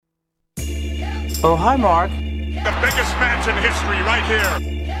Oh, hi, Mark. The biggest match in history right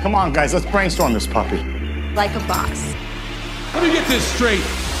here. Come on, guys, let's brainstorm this puppy. Like a boss. Let me get this straight.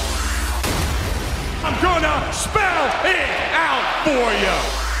 I'm gonna spell it out for you.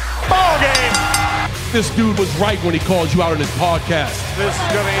 Ball game. This dude was right when he called you out on his podcast. This is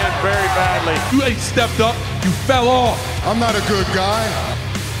gonna end very badly. You ain't stepped up, you fell off. I'm not a good guy.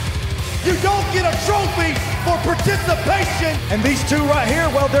 You don't get a trophy for participation. And these two right here,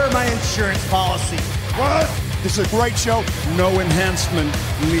 well, they're my insurance policy. What? This is a great show. No enhancement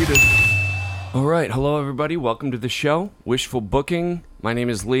needed. All right, hello everybody. Welcome to the show, Wishful Booking. My name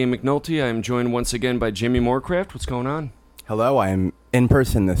is Liam McNulty. I am joined once again by Jimmy Morecraft. What's going on? Hello, I am in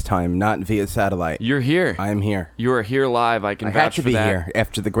person this time, not via satellite. You're here. I am here. You are here live. I had to be here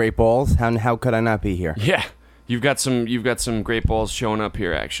after the Great Balls. How could I not be here? Yeah, you've got some great balls showing up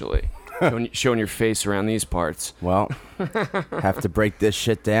here actually, showing your face around these parts. Well, have to break this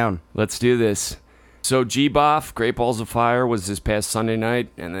shit down. Let's do this. So G-Boff, Great Balls of Fire was this past Sunday night,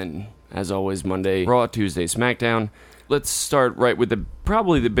 and then as always Monday Raw, Tuesday SmackDown. Let's start right with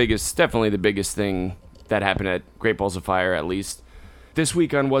definitely the biggest thing that happened at Great Balls of Fire, at least this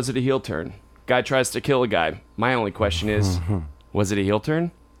week on Was It a Heel Turn? Guy tries to kill a guy. My only question is, was it a heel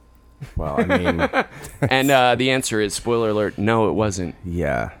turn? Well, I mean... And the answer is, spoiler alert, no, it wasn't.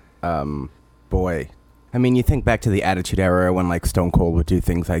 Yeah. Boy. I mean, you think back to the Attitude Era when, like, Stone Cold would do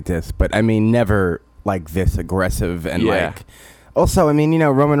things like this, but, I mean, never, like, this aggressive and, like... Also, I mean, you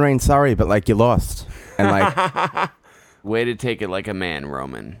know, Roman Reigns, sorry, but, like, you lost. And, like... Way to take it like a man,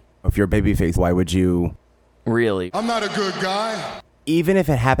 Roman. If you're a babyface, why would you... Really? I'm not a good guy. Even if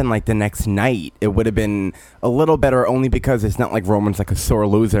it happened like the next night, it would have been a little better only because it's not like Roman's like a sore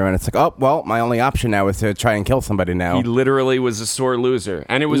loser and it's like, oh, well, my only option now is to try and kill somebody now. He literally was a sore loser.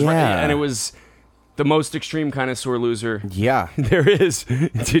 And it was the most extreme kind of sore loser there is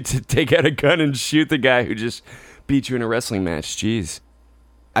to take out a gun and shoot the guy who just beat you in a wrestling match. Jeez.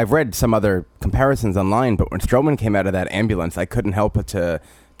 I've read some other comparisons online, but when Strowman came out of that ambulance, I couldn't help but to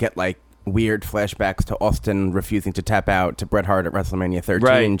get like weird flashbacks to Austin refusing to tap out to Bret Hart at WrestleMania 13.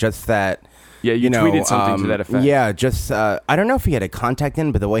 Right. Just that, you tweeted something to that effect. Yeah, just I don't know if he had a contact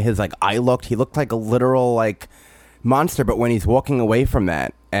in, but the way his like eye looked, he looked like a literal like monster. But when he's walking away from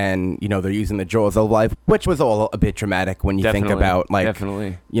that, and you know they're using the jaws of life, which was all a bit dramatic when you think about like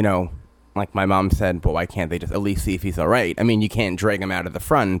you know. Like my mom said, well, why can't they just at least see if he's all right? I mean, you can't drag him out of the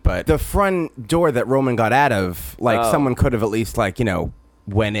front, but the front door that Roman got out of, like someone could have at least like, you know,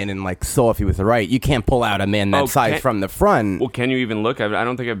 went in and like saw if he was all right. You can't pull out a man that size from the front. Well, can you even look? I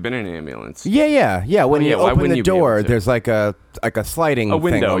don't think I've been in an ambulance. Yeah. When you open the door, there's like a sliding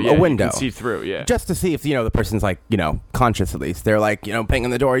window, thing, a window. You can see through, yeah. Just to see if, you know, the person's like, you know, conscious at least. They're like, you know,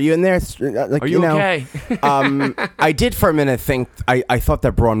 banging the door. Are you in there? Like, are you okay? I did for a minute think, I thought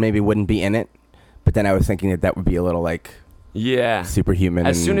that Braun maybe wouldn't be in it, but then I was thinking that would be a little like... Yeah. Superhuman.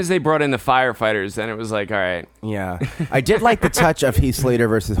 As soon as they brought in the firefighters, then it was like, all right. Yeah. I did like the touch of Heath Slater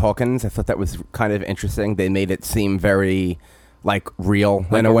versus Hawkins. I thought that was kind of interesting. They made it seem very, like, real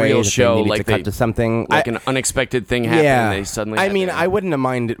like in a way. Real show. They needed like to cut to something. Like an unexpected thing happened and they suddenly... I mean, I wouldn't have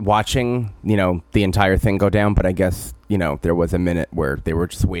minded watching, you know, the entire thing go down, but I guess, you know, there was a minute where they were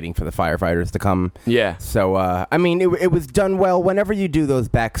just waiting for the firefighters to come. Yeah. So, I mean, it was done well. Whenever you do those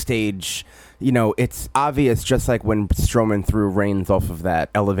backstage... You know, it's obvious, just like when Strowman threw Reigns off of that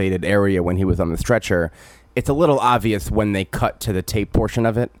elevated area when he was on the stretcher, it's a little obvious when they cut to the tape portion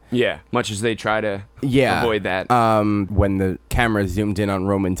of it. Yeah, much as they try to avoid that. When the camera zoomed in on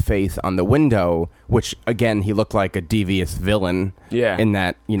Roman's face on the window, which, again, he looked like a devious villain in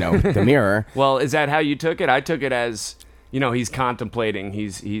that, you know, the mirror. Well, is that how you took it? I took it as, you know, he's contemplating,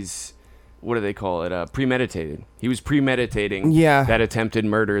 he's what do they call it? Premeditated. He was premeditating that attempted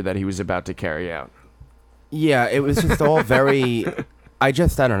murder that he was about to carry out. Yeah, it was just all very... I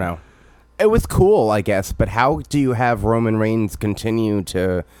don't know. It was cool, I guess, but how do you have Roman Reigns continue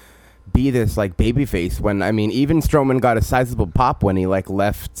to be this, like, babyface when, I mean, even Strowman got a sizable pop when he, like,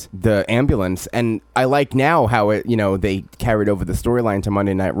 left the ambulance, and I like now how it, you know, they carried over the storyline to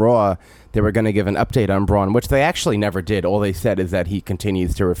Monday Night Raw. They were going to give an update on Braun, which they actually never did. All they said is that he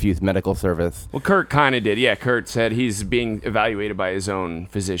continues to refuse medical service. Well, Kurt kind of did. Yeah, Kurt said he's being evaluated by his own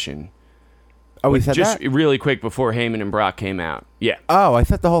physician. Oh, he said just that? Really quick before Heyman and Brock came out. Yeah. Oh, I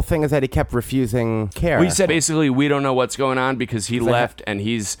thought the whole thing is that he kept refusing care. We said basically we don't know what's going on because he left and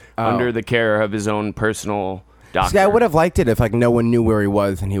he's under the care of his own personal doctor. See, I would have liked it if like no one knew where he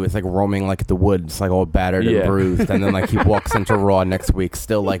was and he was like roaming like the woods, like all battered and bruised, and then like he walks into Raw next week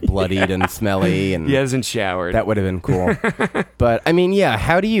still like bloodied and smelly, and he hasn't showered. That would have been cool. But I mean, yeah,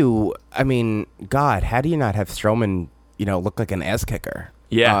 how do you not have Strowman, you know, look like an ass kicker?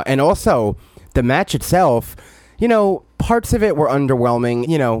 Yeah. And also The match itself, parts of it were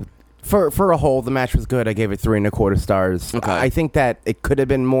underwhelming. For a whole, the match was good. I gave it 3 1/4 stars. Okay. I think that it could have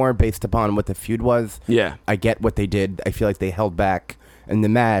been more based upon what the feud was. Yeah. I get what they did. I feel like they held back in the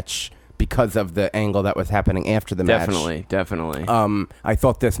match because of the angle that was happening after the match. Definitely. I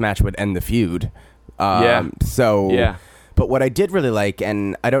thought this match would end the feud. Yeah. But what I did really like,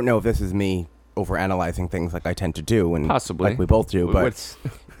 and I don't know if this is me overanalyzing things like I tend to do, and Possibly. like we both do, but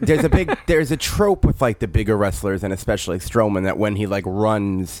there's a trope with like the bigger wrestlers, and especially Strowman, that when he like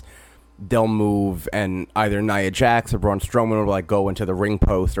runs, they'll move, and either Nia Jax or Braun Strowman will like go into the ring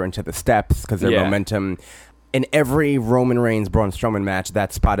post or into the steps because their momentum. In every Roman Reigns Braun Strowman match,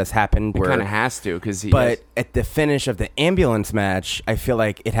 that spot has happened. It kind of has to, but at the finish of the ambulance match, I feel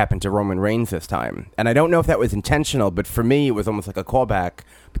like it happened to Roman Reigns this time, and I don't know if that was intentional, but for me, it was almost like a callback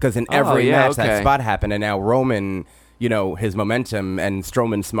because in every match that spot happened, and now Roman, his momentum, and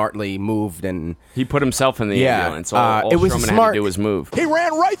Strowman smartly moved, and he put himself in the ambulance. All it was Strowman smart. had to do was move. He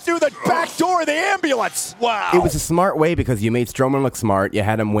ran right through the back door of the ambulance. Wow. It was a smart way because you made Strowman look smart, you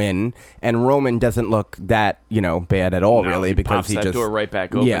had him win, and Roman doesn't look that, bad at all, really, because pops he that just door right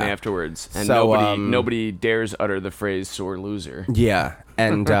back open afterwards, and nobody dares utter the phrase "sore loser." Yeah,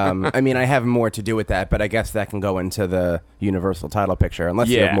 and I have more to do with that, but I guess that can go into the Universal title picture, unless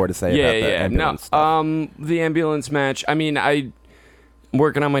you have more to say about the ambulance stuff. The ambulance match. I'm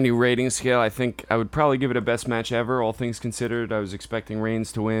working on my new rating scale. I think I would probably give it a best match ever, all things considered. I was expecting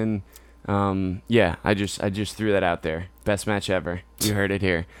Reigns to win. I just threw that out there. Best match ever. You heard it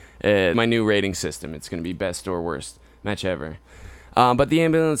here. My new rating system. It's going to be best or worst match ever. But the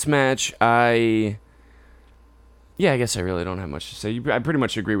ambulance match, I guess I really don't have much to say. I pretty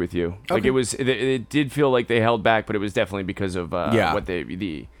much agree with you. Okay. Like it did feel like they held back, but it was definitely because of what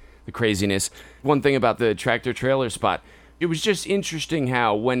the craziness. One thing about the tractor trailer spot, it was just interesting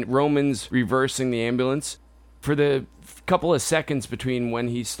how when Roman's reversing the ambulance, for the couple of seconds between when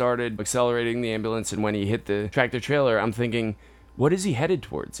he started accelerating the ambulance and when he hit the tractor trailer, I'm thinking, what is he headed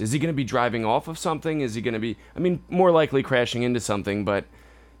towards? Is he going to be driving off of something? Is he going to be, more likely crashing into something, but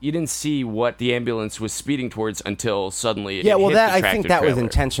you didn't see what the ambulance was speeding towards until suddenly it hit the I think that was trailer.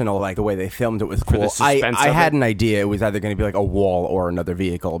 intentional, like the way they filmed it was cool. the suspense I of had it. an idea it was either going to be like a wall or another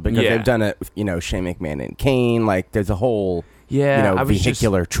vehicle, because they've done it with, Shane McMahon and Kane, like there's a whole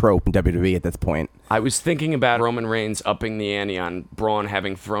vehicular trope in WWE at this point. I was thinking about Roman Reigns upping the ante on Braun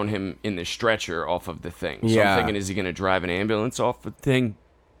having thrown him in the stretcher off of the thing. So I'm thinking, is he going to drive an ambulance off the thing?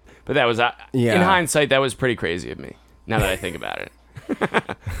 But that was, in hindsight, that was pretty crazy of me, now that I think about it.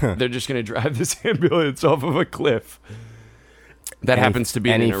 They're just going to drive this ambulance off of a cliff. That happens to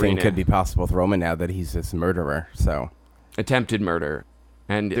be in an arena. Anything could be possible with Roman now that he's this murderer. So attempted murder.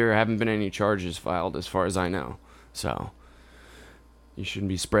 And there haven't been any charges filed as far as I know. So you shouldn't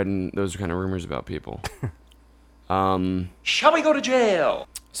be spreading those kind of rumors about people. Shall we go to jail?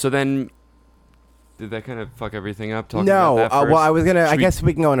 So then, did that kind of fuck everything up? No, about that first? well, I was gonna. I guess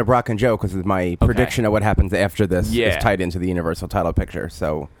we can go into Brock and Joe because my prediction of what happens after this is tied into the Universal title picture.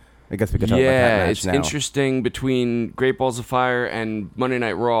 So I guess we could talk about that match now. It's interesting between Great Balls of Fire and Monday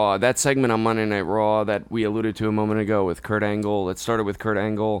Night Raw. That segment on Monday Night Raw that we alluded to a moment ago with Kurt Angle. It started with Kurt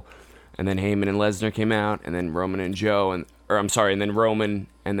Angle, and then Heyman and Lesnar came out, and then Roman and Joe, and then Roman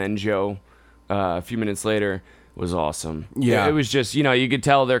and then Joe. A few minutes later. Was awesome. Yeah. It was just, you could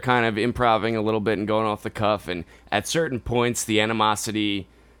tell they're kind of improvising a little bit and going off the cuff, and at certain points the animosity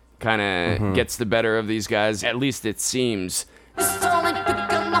kind of gets the better of these guys, at least it seems.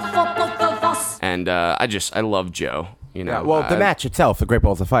 And I love Joe, the match itself, the Great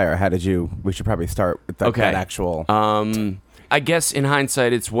Balls of Fire, we should probably start with that actual... I guess in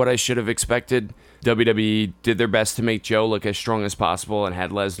hindsight it's what I should have expected. WWE did their best to make Joe look as strong as possible and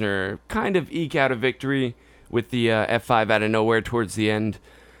had Lesnar kind of eke out a victory with the F5 out of nowhere towards the end.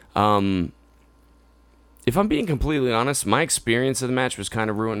 If I'm being completely honest, my experience of the match was kind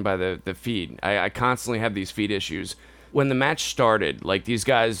of ruined by the feed. I constantly have these feed issues. When the match started, like these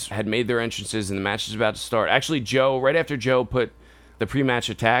guys had made their entrances and the match is about to start. Actually, Joe, right after Joe put the pre-match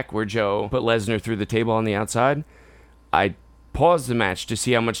attack where Joe put Lesnar through the table on the outside, I paused the match to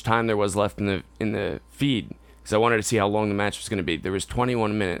see how much time there was left in the feed because I wanted to see how long the match was going to be. There was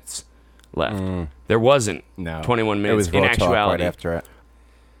 21 minutes left. There wasn't 21 minutes. It was in actuality. right after it.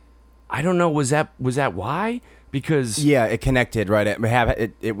 I don't know. Was that why? Because it connected right.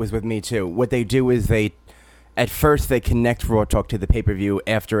 It was with me too. What they do is at first they connect Raw Talk to the pay-per-view.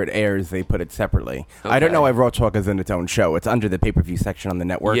 After it airs, they put it separately. Okay. I don't know why Raw Talk is in its own show. It's under the pay-per-view section on the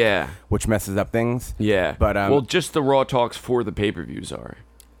network. Which messes up things. Yeah, but just the Raw Talks for the pay-per-views are.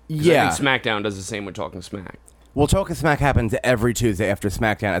 I think SmackDown does the same with Talking Smack. Well, Talk and Smack happens every Tuesday after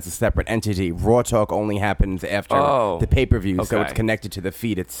SmackDown as a separate entity. Raw Talk only happens after the pay-per-view, so it's connected to the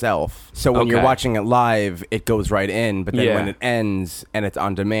feed itself. So when you're watching it live, it goes right in, but then when it ends and it's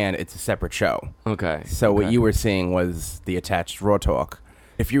on demand, it's a separate show. Okay. So what you were seeing was the attached Raw Talk.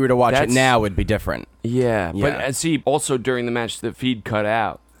 If you were to watch it now, it'd be different. Yeah. But see, also during the match, the feed cut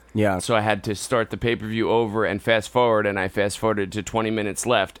out. Yeah. So I had to start the pay-per-view over and fast forward, and I fast-forwarded to 20 minutes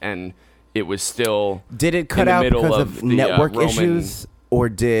left, and it was still Did it cut out because of network issues, or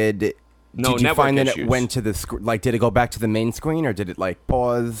did you find that it went to the like? Did it go back to the main screen, or did it like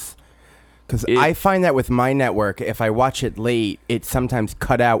pause? Because I find that with my network, if I watch it late, it sometimes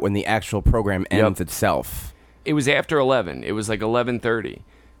cut out when the actual program ends itself. It was after 11. It was like 11:30.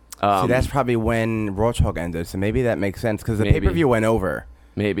 So that's probably when Raw Talk ended. So maybe that makes sense because the pay-per-view went over.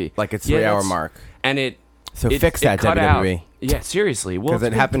 Maybe like its 3-hour mark, and it fix that WWE. Out. Yeah, seriously. Well, it's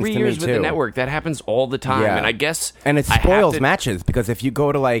it happens 3 to years me with too. The network. That happens all the time, and I guess and it spoils matches because if you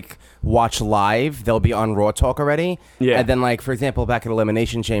go to like watch live, they'll be on Raw Talk already. Yeah, and then like for example, back at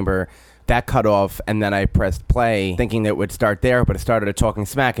Elimination Chamber, that cut off, and then I pressed play thinking that it would start there, but it started at Talking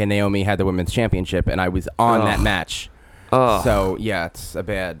Smack, and Naomi had the Women's Championship, and I was on that match. So yeah, it's a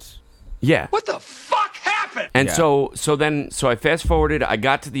bad. Yeah. What the fuck happened? And so I fast forwarded. I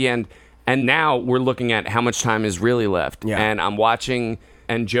got to the end, and now we're looking at how much time is really left. Yeah. And I'm watching,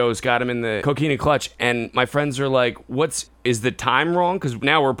 and Joe's got him in the coquina clutch, and my friends are like, is the time wrong? Because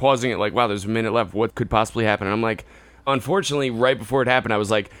now we're pausing it like, wow, there's a minute left. What could possibly happen? And I'm like, unfortunately, right before it happened, I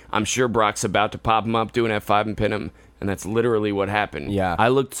was like, I'm sure Brock's about to pop him up, do an F5 and pin him. And that's literally what happened. Yeah. I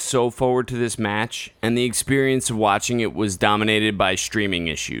looked so forward to this match, and the experience of watching it was dominated by streaming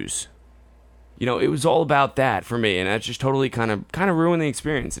issues. You know, it was all about that for me, and that just totally kind of ruined the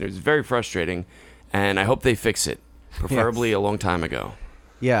experience, and it was very frustrating, and I hope they fix it, preferably a long time ago.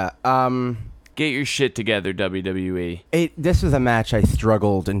 Yeah. Get your shit together, WWE. This was a match I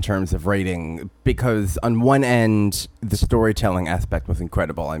struggled in terms of rating, because on one end, the storytelling aspect was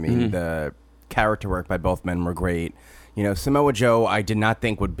incredible. I mean, the character work by both men were great. You know, Samoa Joe, I did not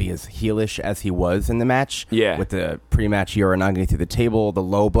think would be as heelish as he was in the match. Yeah. With the pre-match Uranage through the table, the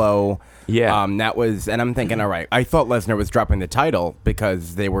low blow. Yeah. That was, and I'm thinking, all right, I thought Lesnar was dropping the title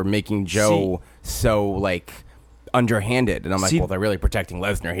because they were making Joe so, like, underhanded. And I'm like, well, they're really protecting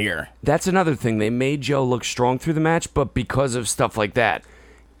Lesnar here. That's another thing. They made Joe look strong through the match, but because of stuff like that,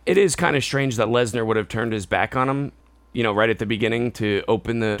 it is kind of strange that Lesnar would have turned his back on him, you know, right at the beginning to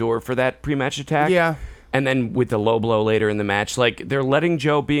open the door for that pre-match attack. Yeah. And then with the low blow later in the match, like, they're letting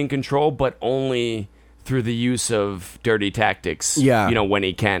Joe be in control, but only through the use of dirty tactics, you know, when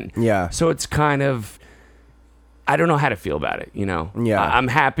he can. Yeah. So it's kind of, I don't know how to feel about it, you know. Yeah. I'm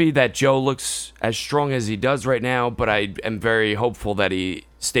happy that Joe looks as strong as he does right now, but I am very hopeful that he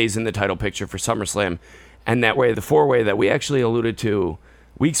stays in the title picture for SummerSlam. And that way, the four-way that we actually alluded to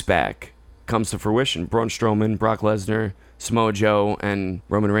weeks back comes to fruition. Braun Strowman, Brock Lesnar, Samoa Joe, and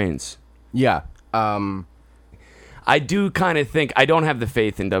Roman Reigns. Yeah. I do kind of think, I don't have the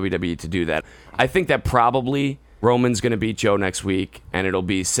faith in WWE to do that. I think that probably Roman's going to beat Joe next week, and it'll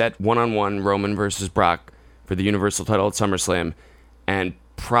be set one-on-one, Roman versus Brock for the Universal title at SummerSlam, and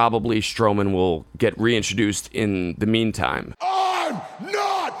probably Strowman will get reintroduced in the meantime. I'm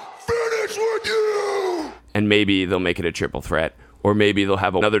not finished with you! And maybe they'll make it a triple threat, or maybe they'll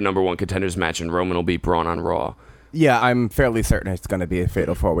have another number one contenders match, and Roman will beat Braun on Raw. Yeah, I'm fairly certain it's going to be a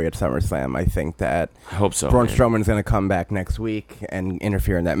fatal four-way at SummerSlam. I think that I hope so. Braun Strowman's going to come back next week and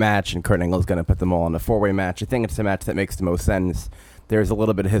interfere in that match, and Kurt Angle's going to put them all in a four-way match. I think it's a match that makes the most sense. There's a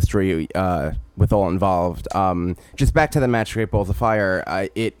little bit of history with all involved. Just back to the match, Great Balls of Fire.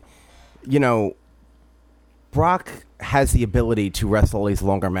 Brock has the ability to wrestle these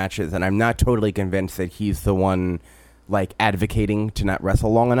longer matches, and I'm not totally convinced that he's the one like advocating to not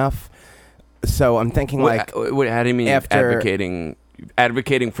wrestle long enough. So I'm thinking how do you mean advocating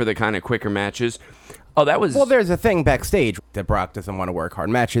for the kind of quicker matches? Oh, that was... Well, there's a thing backstage that Brock doesn't want to work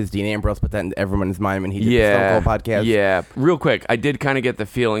hard matches. Dean Ambrose put that in everyone's mind when he did the Stone Cold podcast. Yeah, real quick, I did kind of get the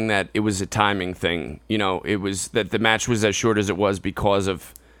feeling that it was a timing thing. You know, it was that the match was as short as it was because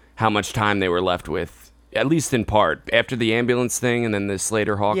of how much time they were left with. At least in part. After the ambulance thing and then the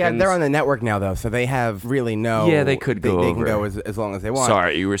Slater Hawkins. Yeah, they're on the network now, though, so they have really no... Yeah, they could go over. They can go as long as they want.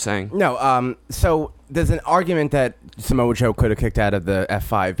 Sorry, you were saying? No, so there's an argument that Samoa Joe could have kicked out of the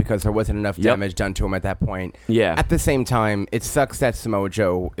F5 because there wasn't enough damage done to him at that point. Yeah. At the same time, it sucks that Samoa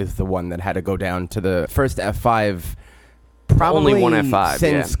Joe is the one that had to go down to the first F5 probably only one F5,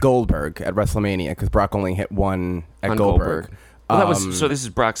 since Goldberg at WrestleMania, because Brock only hit one at Goldberg. Well, that was so. This is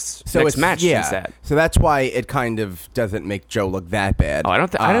Brock's next match since that. So that's why it kind of doesn't make Joe look that bad. Oh, I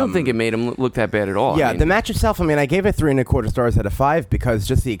don't think it made him look that bad at all. Yeah, I mean, the match itself. I mean, I gave it 3.25 stars out of 5 because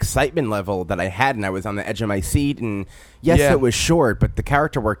just the excitement level that I had, and I was on the edge of my seat. And yes, it was short, but the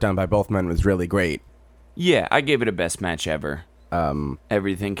character work done by both men was really great. Yeah, I gave it a best match ever.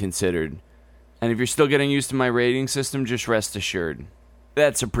 Everything considered. And if you're still getting used to my rating system, just rest assured,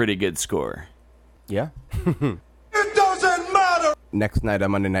 that's a pretty good score. Yeah. It doesn't matter. Next night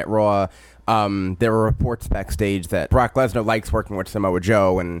on Monday Night Raw, there were reports backstage that Brock Lesnar likes working with Samoa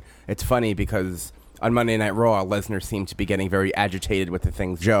Joe, and it's funny because on Monday Night Raw, Lesnar seemed to be getting very agitated with the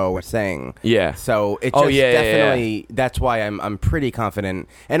things Joe was saying. Yeah. So it just definitely, that's why I'm pretty confident.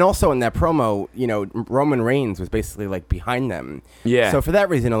 And also in that promo, Roman Reigns was basically like behind them. Yeah. So for that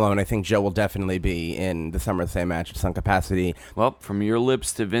reason alone, I think Joe will definitely be in the SummerSlam match at some capacity. Well, from your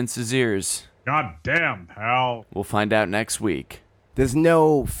lips to Vince's ears. God damn, pal. We'll find out next week. There's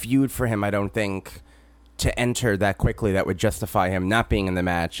no feud for him, I don't think, to enter that quickly that would justify him not being in the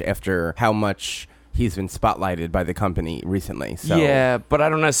match after how much he's been spotlighted by the company recently. So. Yeah, but I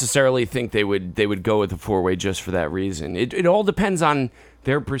don't necessarily think they would go with a 4-way just for that reason. It all depends on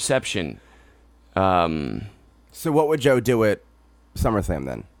their perception. So what would Joe do at SummerSlam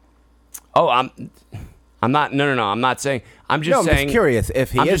then? Oh, I'm not. No. I'm not saying. I'm just saying. I'm just curious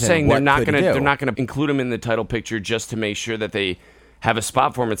if he. I'm just saying they're not going to include him in the title picture just to make sure that they have a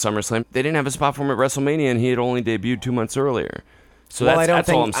spot for him at SummerSlam. They didn't have a spot for him at WrestleMania, and he had only debuted 2 months earlier. So that's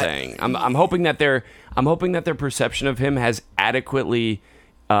all I'm saying. I'm hoping that their perception of him has adequately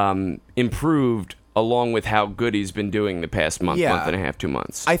improved along with how good he's been doing the past month and a half, 2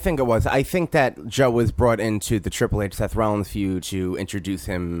 months. I think it was. I think that Joe was brought into the Triple H Seth Rollins feud to introduce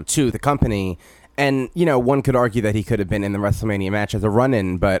him to the company. And, one could argue that he could have been in the WrestleMania match as a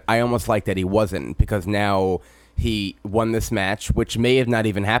run-in, but I almost like that he wasn't, because now he won this match, which may have not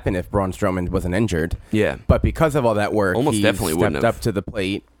even happened if Braun Strowman wasn't injured. Yeah. But because of all that work, he definitely stepped up to the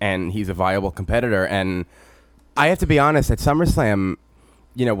plate, and he's a viable competitor. And I have to be honest, at SummerSlam,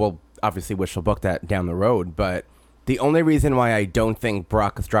 we'll obviously wish we'll book that down the road, but the only reason why I don't think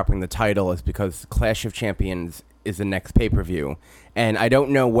Brock is dropping the title is because Clash of Champions is the next pay-per-view. And I don't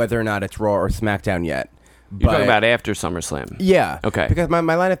know whether or not it's Raw or SmackDown yet. You're talking about after SummerSlam? Yeah. Okay. Because my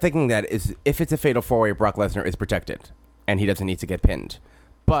line of thinking that is if it's a fatal 4-way, Brock Lesnar is protected, and he doesn't need to get pinned.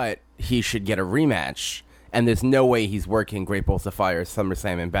 But he should get a rematch, and there's no way he's working Great Balls of Fire,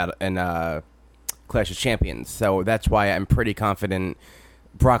 SummerSlam, and Clash of Champions. So that's why I'm pretty confident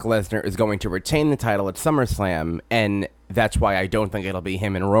Brock Lesnar is going to retain the title at SummerSlam, and that's why I don't think it'll be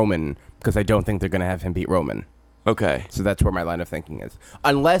him and Roman, because I don't think they're going to have him beat Roman. Okay. So that's where my line of thinking is.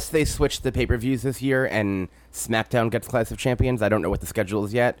 Unless they switch the pay-per-views this year and SmackDown gets Clash of Champions. I don't know what the schedule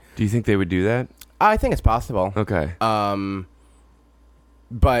is yet. Do you think they would do that? I think it's possible. Okay.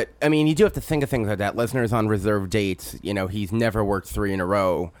 But, I mean, you do have to think of things like that. Lesnar's on reserve dates. He's never worked 3 in a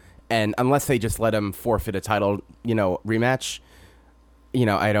row. And unless they just let him forfeit a title, rematch,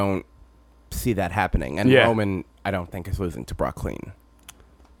 I don't see that happening. And Roman, I don't think, is losing to Brock clean.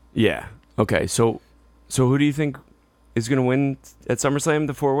 Yeah. Okay, so who do you think is going to win at SummerSlam,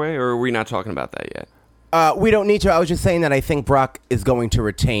 the 4-way, or are we not talking about that yet? We don't need to. I was just saying that I think Brock is going to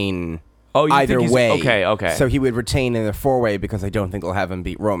retain either way. Okay. So he would retain in the 4-way because I don't think they'll have him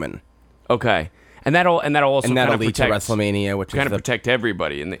beat Roman. Okay. And that'll also and that'll kind of lead to WrestleMania, which kind of protect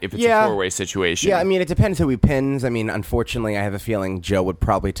everybody if it's a 4-way situation. Yeah, I mean, it depends who he pins. I mean, unfortunately, I have a feeling Joe would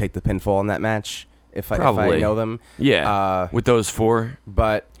probably take the pinfall in that match if I know them. Yeah, with those 4.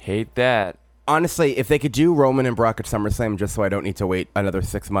 But hate that. Honestly, if they could do Roman and Brock at SummerSlam just so I don't need to wait another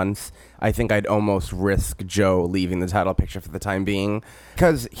 6 months, I think I'd almost risk Joe leaving the title picture for the time being.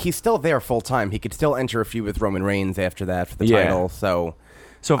 Because he's still there full time. He could still enter a feud with Roman Reigns after that for the title. So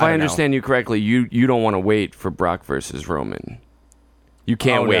if I understand you correctly, you don't want to wait for Brock versus Roman. You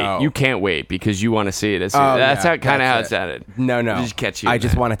can't wait. No. You can't wait because you want to see it. That's how it sounded. No. Just catch you. I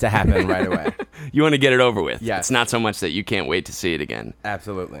just want it to happen right away. You want to get it over with. Yes. It's not so much that you can't wait to see it again.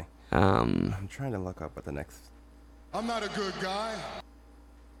 Absolutely. I'm trying to look up what the next... I'm not a good guy.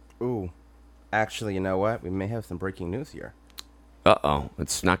 Ooh. Actually, you know what? We may have some breaking news here. Uh-oh.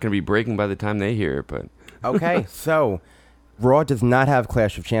 It's not going to be breaking by the time they hear it, but... Okay, so Raw does not have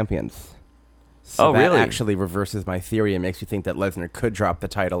Clash of Champions. So really? That actually reverses my theory and makes you think that Lesnar could drop the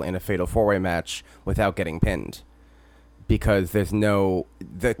title in a fatal 4-way match without getting pinned. Because there's no...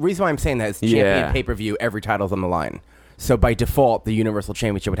 The reason why I'm saying that is champion pay-per-view, every title's on the line. So by default, the Universal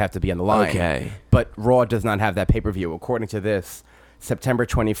Championship would have to be on the line. Okay. But Raw does not have that pay-per-view. According to this, September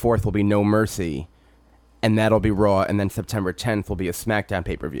 24th will be No Mercy, and that'll be Raw, and then September 10th will be a SmackDown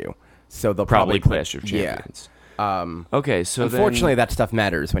pay-per-view. So they'll probably Clash of Champions. Okay, so unfortunately, that stuff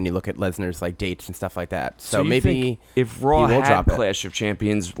matters when you look at Lesnar's like dates and stuff like that. So you maybe think if Raw he will had drop it. Clash of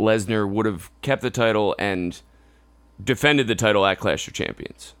Champions, Lesnar would have kept the title and defended the title at Clash of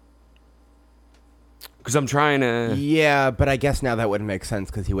Champions. Because I'm trying to... Yeah, but I guess now that wouldn't make sense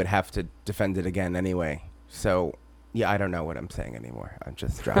because he would have to defend it again anyway. So, yeah, I don't know what I'm saying anymore. I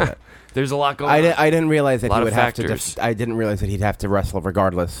just dropped it. There's a lot going on. I didn't realize that he would have factors. to. I didn't realize that he'd have to wrestle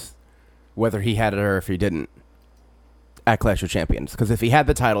regardless, whether he had it or if he didn't, at Clash of Champions. Because if he had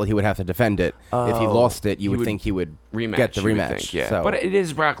the title, he would have to defend it. If he lost it, you would think he would get the rematch. Think, yeah. So. But it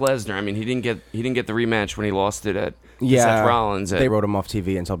is Brock Lesnar. I mean, he didn't get the rematch when he lost it at Seth Rollins. They wrote him off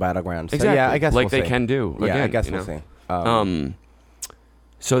TV until Battleground. So, exactly. yeah, I guess like we'll they see. can do. Yeah, again, I guess we'll see.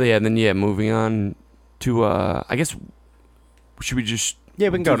 So then moving on to I guess should we just we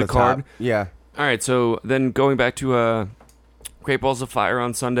can do go the to card? top. Yeah. All right. So then going back to Great Balls of Fire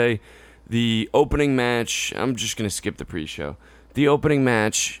on Sunday, the opening match. I'm just gonna skip the pre-show. The opening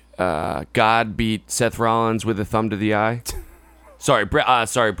match. God beat Seth Rollins with a thumb to the eye.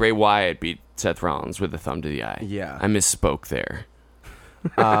 Bray Wyatt beat Seth Rollins with a thumb to the eye. Yeah. I misspoke there.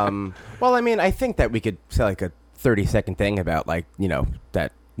 Well, I mean, I think that we could say like a 30-second thing about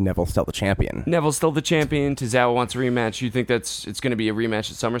that Neville's still the champion. Neville's still the champion. Tozawa wants a rematch. You think it's going to be a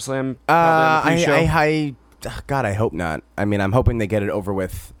rematch at SummerSlam? God, I hope not. I mean, I'm hoping they get it over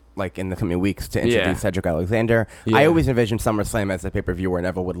with like in the coming weeks to introduce Cedric Alexander. Yeah. I always envisioned SummerSlam as a pay-per-view where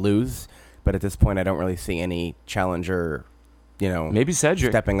Neville would lose, but at this point, I don't really see any challenger. Maybe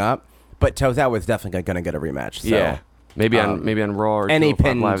Cedric stepping up, but Tozawa is definitely going to get a rematch. So. Yeah. Maybe on Raw or and he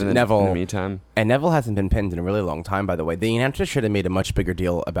pinned Live Neville in the meantime. And Neville hasn't been pinned in a really long time, by the way. The announcers should have made a much bigger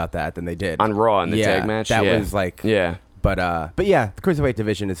deal about that than they did. On Raw in the tag match? That was like... Yeah. But yeah, the Cruiserweight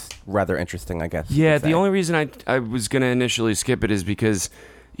division is rather interesting, I guess. Yeah, the only reason I was going to initially skip it is because,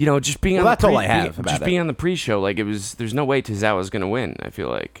 just being on that's all I have about just it. being on the pre-show, like there's no way Tozawa's going to win, I feel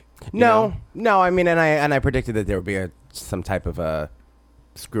like. No, I mean, and I predicted that there would be some type of a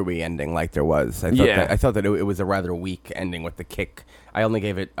screwy ending like there was. I thought that it was a rather weak ending with the kick. I only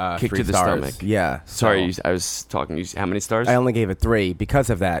gave it kick 3 to the stars. stomach. Yeah. Sorry, I was talking. How many stars? I only gave it 3 because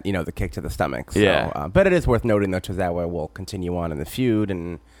of that. The kick to the stomach. So, yeah. But it is worth noting that Tozawa will continue on in the feud,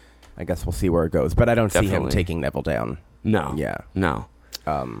 and I guess we'll see where it goes. But I don't see him taking Neville down. No. Yeah. No.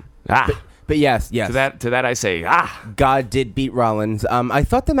 But yes. To that I say, God did beat Rollins. I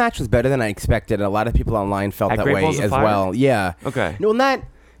thought the match was better than I expected. A lot of people online felt that way as well. Yeah. Okay. No, not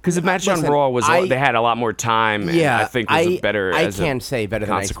because the match on Raw was they had a lot more time. And I think was better. I can't say better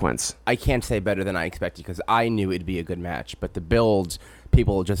consequence. I can't say better than I expected because I knew it'd be a good match, but the build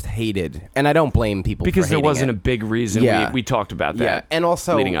people just hated, and I don't blame people because for there hating wasn't it. a big reason. Yeah. We talked about that. Yeah, and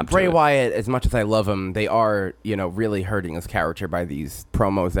also leading up Bray to it. Wyatt. As much as I love him, they are really hurting his character by these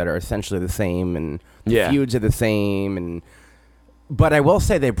promos that are essentially the same, and the feuds are the same. But I will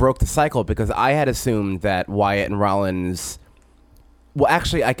say they broke the cycle because I had assumed that Wyatt and Rollins. Well,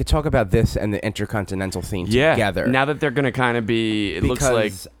 actually, I could talk about this and the Intercontinental scene together. Now that they're going to kind of be, it looks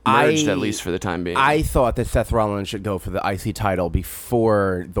like merged at least for the time being. I thought that Seth Rollins should go for the IC title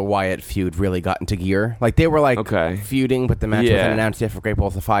before the Wyatt feud really got into gear. Like they were feuding, but the match wasn't announced yet for Great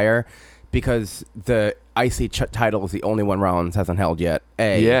Balls of Fire because the IC title is the only one Rollins hasn't held yet.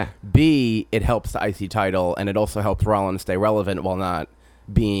 A. B. It helps the IC title, and it also helps Rollins stay relevant while not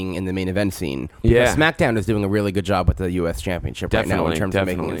being in the main event scene. Because SmackDown is doing a really good job with the U.S. Championship right now in terms of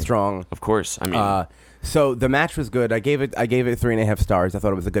making it strong. Of course. I mean... so the match was good. I gave it 3.5 stars. I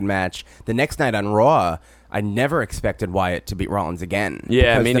thought it was a good match. The next night on Raw, I never expected Wyatt to beat Rollins again.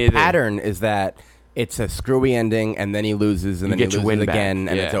 Yeah, because me the neither. pattern is that it's a screwy ending, and then he loses, and then he loses again,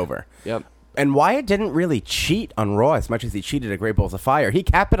 and it's over. Yep. And Wyatt didn't really cheat on Raw as much as he cheated at Great Balls of Fire. He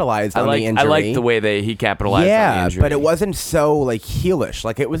capitalized on the injury. I like the way he capitalized on the injury. Yeah, but it wasn't so heelish.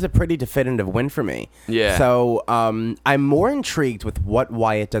 Like it was a pretty definitive win for me. Yeah. So I'm more intrigued with what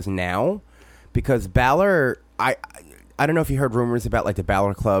Wyatt does now because Balor. I don't know if you heard rumors about the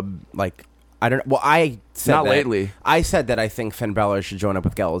Balor Club. I don't. Well, I said not that, lately. I said that I think Finn Balor should join up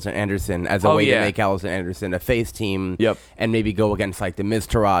with Gallows and Anderson as a way to make Gallows and Anderson a face team. Yep. And maybe go against the Miz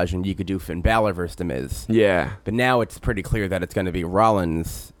Taraj, and you could do Finn Balor versus the Miz. Yeah. But now it's pretty clear that it's going to be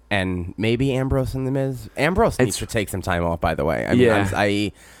Rollins and maybe Ambrose and the Miz. Ambrose needs to take some time off, by the way. I mean,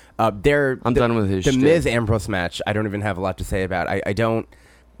 I'm done with his the shtick. Miz Ambrose match. I don't even have a lot to say about. I don't.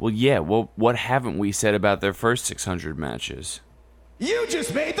 Well, yeah. Well, what haven't we said about their first 600 matches? You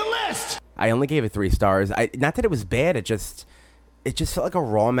just made the list. I only gave it 3 stars. Not that it was bad. It just felt like a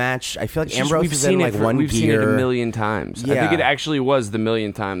Raw match. I feel like Ambrose was in one we've gear. We've seen it a million times. Yeah. I think it actually was the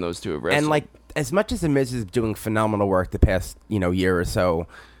millionth time those two have wrestled. And as much as the Miz is doing phenomenal work the past year or so,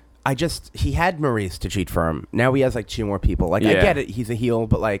 he had Maurice to cheat for him. Now he has like 2 more people. Like, I get it, he's a heel,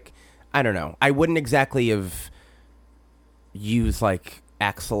 but like, I don't know. I wouldn't exactly have used like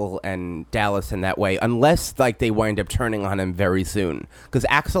Axel and Dallas in that way unless like they wind up turning on him very soon. Because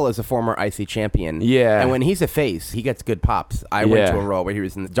Axel is a former IC champion. Yeah. And when he's a face, he gets good pops. I went to a Raw where he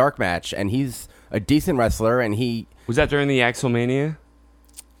was in the dark match, and he's a decent wrestler, and he... Was that during the Axelmania?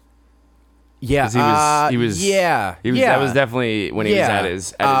 Yeah, he was. That was definitely when he was at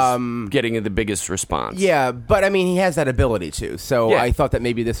his getting the biggest response. Yeah, but I mean, he has that ability too. So I thought that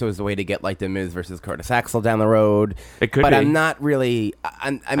maybe this was the way to get like the Miz versus Curtis Axel down the road. It could, but be. I'm not really.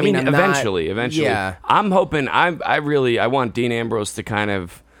 I mean, eventually. Yeah, I'm hoping. I want Dean Ambrose to kind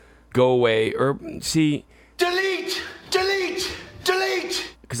of go away or see. Delete.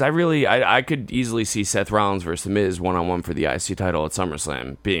 Because I could easily see Seth Rollins versus The Miz 1-on-1 for the IC title at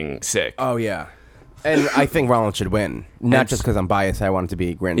SummerSlam being sick. Oh, yeah. And I think Rollins should win. Not just because I'm biased. I want him to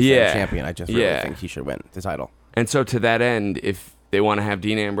be Grand Slam champion. I just really think he should win the title. And so to that end, if they want to have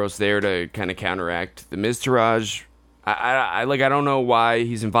Dean Ambrose there to kind of counteract the Miztourage, I don't know why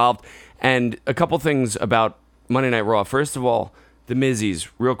he's involved. And a couple things about Monday Night Raw. First of all, the Mizzies,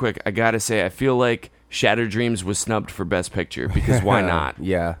 real quick, I got to say, I feel like Shattered Dreams was snubbed for Best Picture because why not?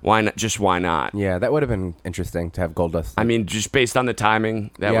 Yeah. Why not? Just why not? Yeah, that would have been interesting to have Goldust. I mean, just based on the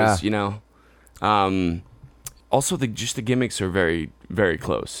timing, that was, also, the gimmicks are very, very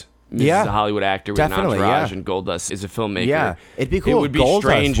close. This is a Hollywood actor with an entourage, and Goldust is a filmmaker. Yeah, it'd be cool. It would be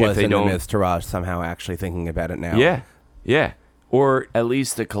strange if they don't. Miztourage somehow actually thinking about it now. Yeah. Or at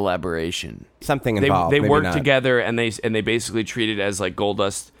least a collaboration. Something involved. They work together, and they basically treat it as like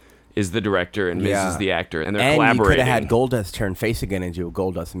Goldust is the director and Miz is the actor, and they're collaborating. And you could have had Goldust turn face again and do a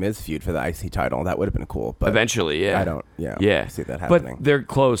Goldust-Miz feud for the IC title. That would have been cool. But eventually, I don't see that happening. But they're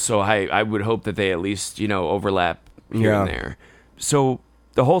close, so I would hope that they at least, overlap here and there. So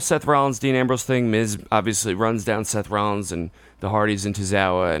the whole Seth Rollins, Dean Ambrose thing, Miz obviously runs down Seth Rollins and the Hardys into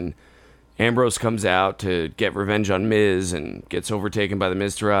Tozawa, and Ambrose comes out to get revenge on Miz and gets overtaken by the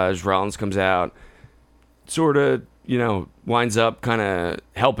Miztourage. Rollins comes out, sort of, winds up kind of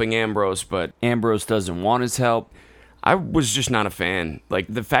helping Ambrose, but Ambrose doesn't want his help. I was just not a fan. Like,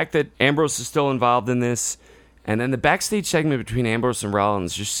 the fact that Ambrose is still involved in this, and then the backstage segment between Ambrose and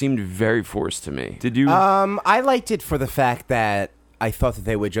Rollins just seemed very forced to me. Did you? I liked it for the fact that I thought that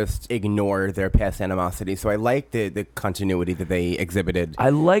they would just ignore their past animosity, so I liked the continuity that they exhibited. I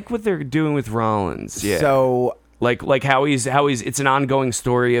like what they're doing with Rollins. Yeah. So... Like how he's it's an ongoing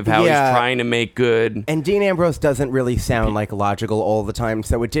story of how he's trying to make good. And Dean Ambrose doesn't really sound like logical all the time,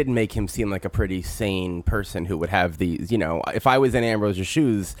 so it did make him seem like a pretty sane person who would have these, if I was in Ambrose's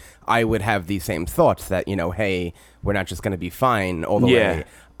shoes, I would have these same thoughts that, hey, we're not just going to be fine all the way.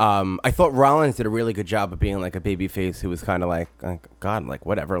 I thought Rollins did a really good job of being like a babyface who was kind of like, God, like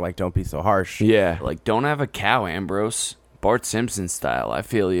whatever, like don't be so harsh. Yeah. Like, don't have a cow, Ambrose. Bart Simpson style, I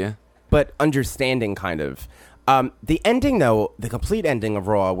feel you. But understanding kind of. The ending, though, the complete ending of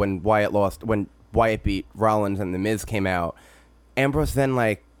Raw, when Wyatt beat Rollins and The Miz came out, Ambrose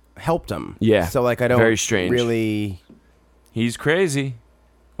then, helped him. Yeah. So, I don't very strange. really... He's crazy.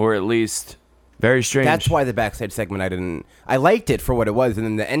 Or at least very strange. That's why the backstage segment, I liked it for what it was, and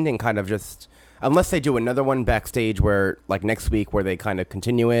then the ending kind of just... Unless they do another one backstage where, next week, where they kind of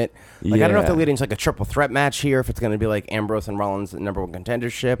continue it. I don't know if they're leading to, a triple threat match here, if it's going to be, Ambrose and Rollins' number one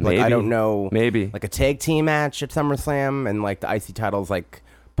contendership. Maybe. I don't know. Maybe. A tag team match at SummerSlam, and, the IC title's,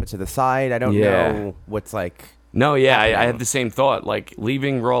 put to the side. I don't know what's, No, yeah, I had the same thought.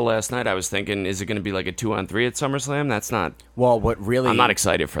 Leaving Raw last night, I was thinking, is it going to be, a 2-on-3 at SummerSlam? That's not... Well, what really... I'm not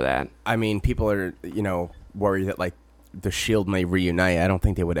excited for that. I mean, people are, worried that, the Shield may reunite. I don't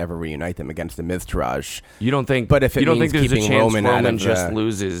think they would ever reunite them against the Miztourage. You don't think? But if it you don't means think there's a keeping chance Roman just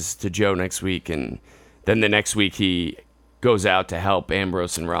loses to Joe next week, and then the next week he goes out to help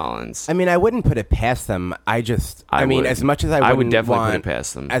Ambrose and Rollins? I mean, I wouldn't put it past them. I mean, as much as I would definitely put it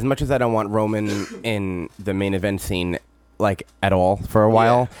past them. As much as I don't want Roman in the main event scene, at all for a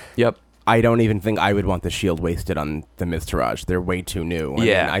while. Yep. I don't even think I would want the Shield wasted on the Miztourage. They're way too new. I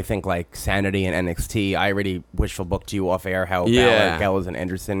mean, I think Sanity and NXT. I already wishful booked you off air how Balor, Gallows, and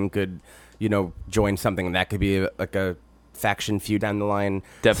Anderson could, join something that could be a faction feud down the line.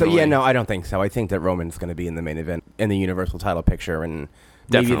 Definitely. So no, I don't think so. I think that Roman's going to be in the main event in the Universal title picture, and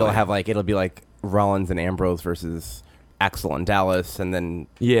maybe they'll have it'll be Rollins and Ambrose versus Axel and Dallas, and then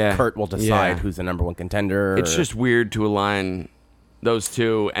Kurt will decide who's the number one contender. It's just weird to align those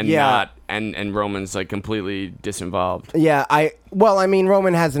two and not and Roman's completely disinvolved. Yeah,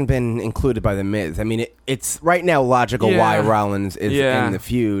 Roman hasn't been included by the Miz. I mean, it's right now logical why Rollins is in the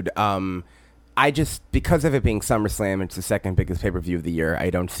feud. I I just, because of it being SummerSlam, it's the second biggest pay-per-view of the year,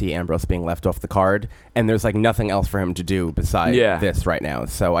 I don't see Ambrose being left off the card, and there's like nothing else for him to do besides this right now.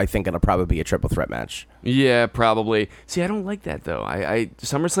 So I think it'll probably be a triple threat match. Yeah, probably. See, I don't like that though.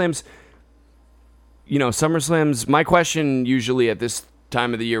 SummerSlam's, my question usually at this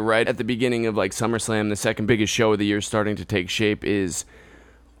time of the year, right at the beginning of like SummerSlam, the second biggest show of the year starting to take shape, is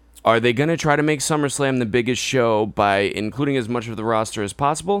are they going to try to make SummerSlam the biggest show by including as much of the roster as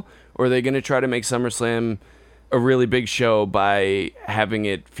possible, or are they going to try to make SummerSlam a really big show by having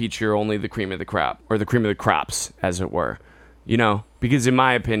it feature only the cream of the crop, or the cream of the crops, as it were? Because in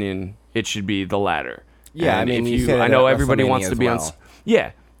my opinion, it should be the latter. Yeah, and I know everybody wants to be on.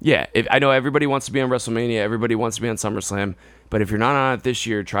 Yeah. I know everybody wants to be on WrestleMania. Everybody wants to be on SummerSlam. But if you're not on it this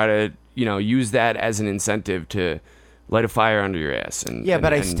year, try to use that as an incentive to light a fire under your ass.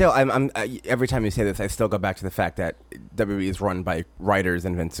 I'm every time you say this, I still go back to the fact that WWE is run by writers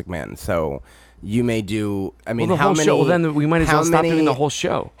and Vince McMahon. So you may do. I mean, how many? Well, then we might as well stop doing the whole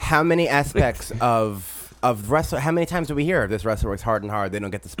show. How many aspects of wrestler? How many times do we hear this wrestler works hard and hard? They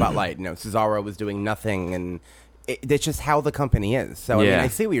don't get the spotlight. Cesaro was doing nothing, and it's just how the company is. So I mean, I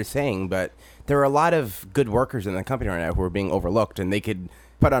see what you're saying, but there are a lot of good workers in the company right now who are being overlooked, and they could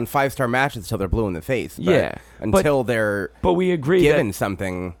put on 5-star matches until they're blue in the face. But until they're we agree given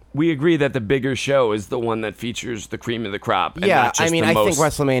something. We agree that the bigger show is the one that features the cream of the crop. And yeah, not just I think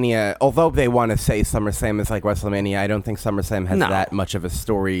WrestleMania, although they want to say SummerSlam is like WrestleMania, I don't think SummerSlam has that much of a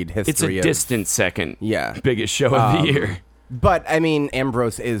storied history. It's a distant second biggest show of the year. But, I mean,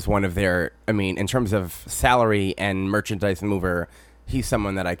 Ambrose is one of their, in terms of salary and merchandise mover, he's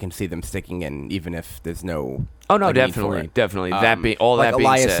someone that I can see them sticking in, even if there's no... Oh, no, definitely. That being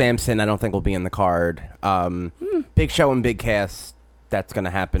Elias said. Sampson, I don't think will be in the card. Big Show and Big Cass, that's going to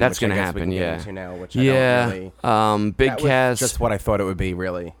happen. That's going to happen, yeah. Big Cass... just what I thought it would be,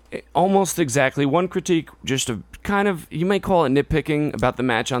 really. Almost exactly. One critique, just a kind of, you might call it nitpicking about the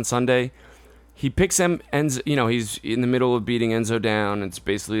match on Sunday. He picks Enzo, he's in the middle of beating Enzo down. It's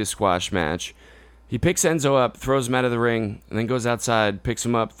basically a squash match. He picks Enzo up, throws him out of the ring, and then goes outside, picks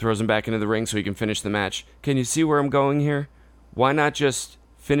him up, throws him back into the ring so he can finish the match. Can you see where I'm going here? Why not just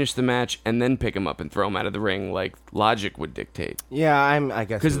finish the match and then pick him up and throw him out of the ring like logic would dictate? Yeah, I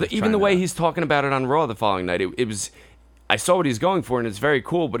guess. Because even the way he's talking about it on Raw the following night, it was... I saw what he's going for, and it's very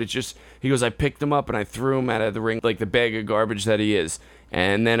cool, but it's just... He goes, I picked him up, and I threw him out of the ring like the bag of garbage that he is.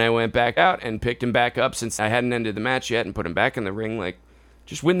 And then I went back out and picked him back up since I hadn't ended the match yet and put him back in the ring. Like,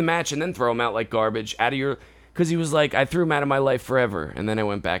 just win the match and then throw him out like garbage out of your... Because he was like, I threw him out of my life forever. And then I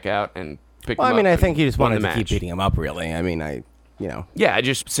went back out and picked him up. I think he just wanted to keep beating him up, really. Yeah,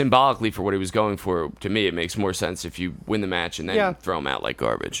 just symbolically for what he was going for, to me, it makes more sense if you win the match and then throw him out like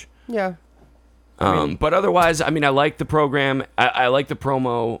garbage. Yeah. But otherwise, I like the program. I like the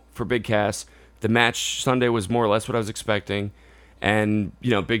promo for Big Cass. The match Sunday was more or less what I was expecting. And,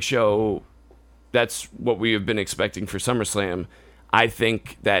 Big Show, that's what we have been expecting for SummerSlam. I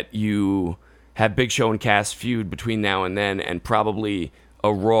think that you have Big Show and Cass feud between now and then, and probably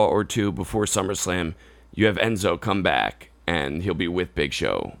a Raw or two before SummerSlam. You have Enzo come back, and he'll be with Big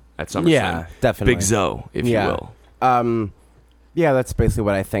Show at SummerSlam. Yeah, definitely. Big Zo, if you will. Yeah, that's basically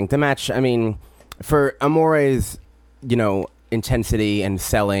what I think. The match, for Amore's, intensity and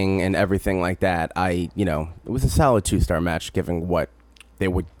selling and everything like that, it was a solid 2-star match given what they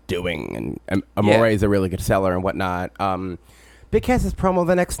were doing. And Amore is a really good seller and whatnot. Big Cass's promo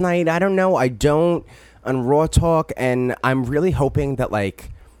the next night, I don't know. I don't on Raw Talk, and I'm really hoping that,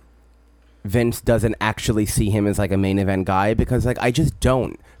 Vince doesn't actually see him as, a main event guy, because, I just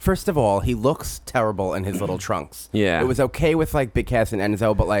don't. First of all, he looks terrible in his little trunks. Yeah. It was okay with, Big Cass and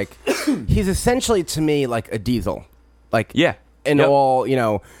Enzo, but, he's essentially, to me, a Diesel. All,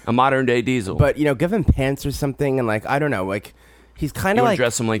 a modern-day Diesel. But, give him pants or something, and, I don't know, he's kind of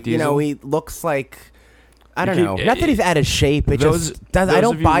dress him like Diesel? He looks like... I don't know. Not that he's out of shape. It I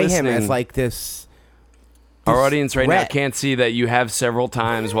don't buy him as this. Our audience right now can't see that you have several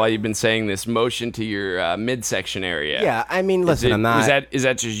times while you've been saying this motion to your midsection area. Yeah, listen, I'm not. Is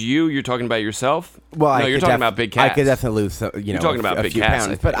that just you? You're talking about yourself? Well, no, you're talking about Big Cass. I could definitely lose. You're talking about a Big few Cass,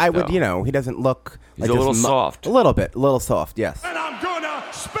 pounds, but I would. He doesn't look. He's a little soft. A little soft. Yes. And I'm gonna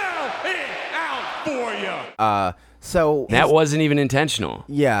spell it out for you. So that wasn't even intentional.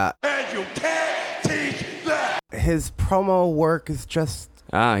 Yeah. And you can't teach that. His promo work is just...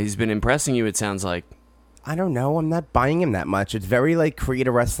 he's been impressing you, it sounds like. I don't know. I'm not buying him that much. It's very, create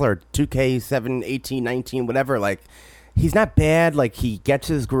a wrestler, 2K, 7, 18, 19, whatever. He's not bad. He gets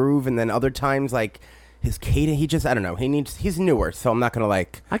his groove, and then other times, his cadence, he just, I don't know. He's newer, so I'm not going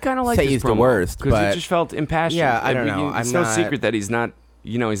to, I kind of like say his he's promo, the worst. Because it just felt impassioned. Yeah, I don't know. It's no secret that he's not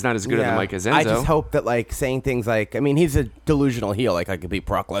he's not as good Yeah. as Mike as Enzo. I just hope that, like, saying things like, I mean, he's a delusional heel. Like, I could be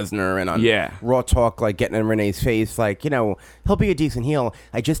Brock Lesnar, and on Raw Talk, like, getting in Renee's face. Like, he'll be a decent heel.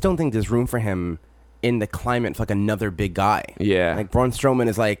 I just don't think there's room for him in the climate for, like, another big guy. Yeah. Like, Braun Strowman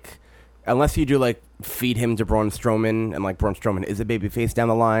is, like, unless you do, like, feed him to Braun Strowman, and, like, Braun Strowman is a babyface down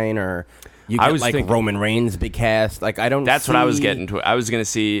the line, or you get, like, Roman Reigns big cast. Like, I don't That's what I was getting to. I was going to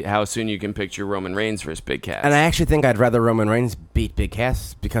see how soon you can picture Roman Reigns versus Big Cass. And I actually think I'd rather Roman Reigns beat Big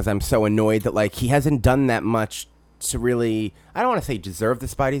Cass because I'm so annoyed that, like, he hasn't done that much to really, I don't want to say deserve the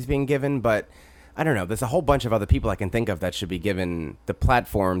spot he's being given, but I don't know. There's a whole bunch of other people I can think of that should be given the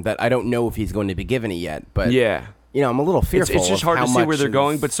platform that I don't know if he's going to be given it yet. But, yeah. I'm a little fearful. It's just hard to see where they're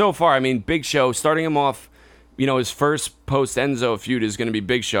going. But so far, I mean, Big Show, starting him off, his first post-Enzo feud is going to be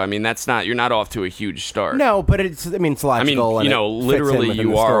Big Show. I mean, you're not off to a huge start. No, but it's logical. I mean, literally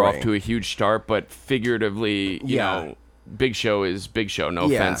you are off to a a huge start, but figuratively, you know, Big Show is Big Show. No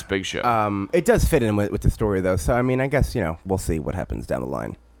offense, Big Show. It does fit in with the story, though. So, I mean, I guess, we'll see what happens down the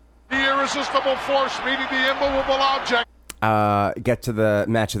line. The irresistible force meeting the immovable object. Get to the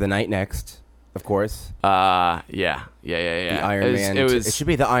match of the night next. Of course. Yeah. The Iron Man. It should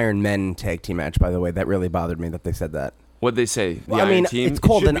be the Iron Men tag team match, by the way. That really bothered me that they said that. What'd they say? Well, Iron Team? It's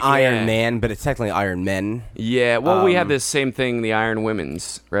called an Iron Man, but it's technically Iron Men. Yeah, well, we had this same thing, the Iron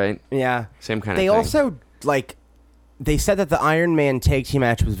Women's, right? Yeah. Same kind of thing. They also, like, they said that the Iron Man tag team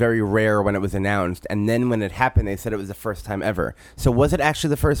match was very rare when it was announced, and then when it happened, they said it was the first time ever. So was it actually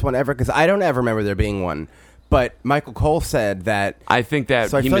the first one ever? Because I don't ever remember there being one. But Michael Cole said that. I think that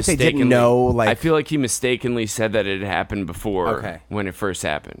so I he feel like they didn't know. Like, I feel like he mistakenly said that it had happened before when it first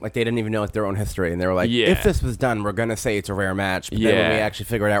happened. Like they didn't even know their own history, and they were like, "If this was done, we're gonna say it's a rare match." But then when we actually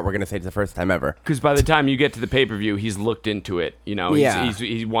figure it out, we're gonna say it's the first time ever. Because by the time you get to the pay-per-view, he's looked into it.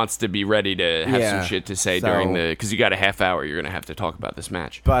 He wants to be ready to have some shit to say during the. Because you got a half hour, you're gonna have to talk about this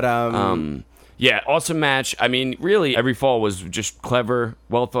match. But yeah, awesome match. I mean, really, every fall was just clever,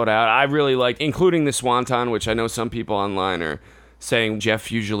 well thought out. I really liked, including the Swanton, which I know some people online are saying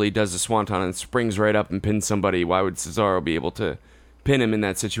Jeff usually does the Swanton and springs right up and pins somebody. Why would Cesaro be able to pin him in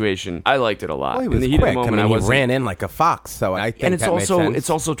that situation? I liked it a lot. Well, he was in the heat quick. of the moment, he ran in like a fox, so I think it's that made sense. It's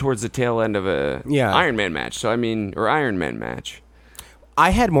also towards the tail end of a Iron Man match. So I mean, or Iron Man match.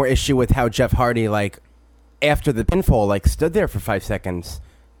 I had more issue with how Jeff Hardy, like, after the pinfall, like, stood there for 5 seconds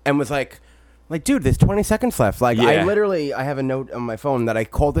and was like, dude, there's 20 seconds left. Like, I have a note on my phone that I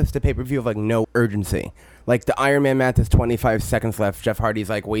called this the pay-per-view of, like, no urgency. Like, the Iron Man match, there's 25 seconds left. Jeff Hardy's,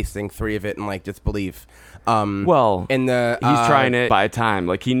 like, wasting 3 of it in, like, disbelief. Well, he's trying to buy time.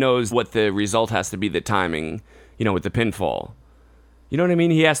 Like, he knows what the result has to be, the timing, with the pinfall. You know what I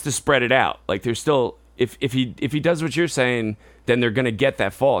mean? He has to spread it out. Like, there's still... If he does what you're saying, then they're going to get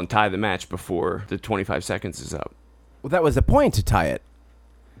that fall and tie the match before the 25 seconds is up. Well, that was the point, to tie it.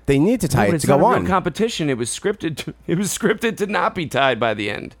 They need to tie it to go on. It's not a real competition. It was scripted. It was scripted to not be tied by the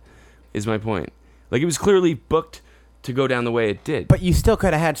end. Is my point. Like, it was clearly booked to go down the way it did. But you still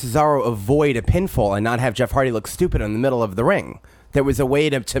could have had Cesaro avoid a pinfall and not have Jeff Hardy look stupid in the middle of the ring. There was a way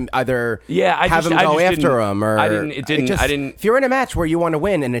to either have him go after him, or if you're in a match where you want to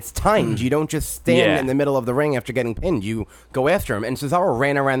win and it's timed, you don't just stand in the middle of the ring after getting pinned. You go after him, and Cesaro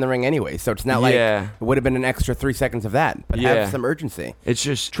ran around the ring anyway, so it's not like it would have been an extra 3 seconds of that. But have some urgency. It's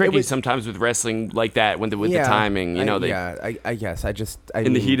just tricky sometimes with wrestling like that with the timing. I guess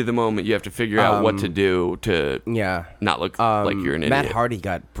in the heat of the moment, you have to figure out what to do to not look like you're an idiot. Matt Hardy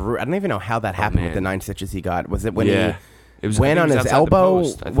got I don't even know how that happened with the 9 stitches he got. Was it when he It went on his elbow?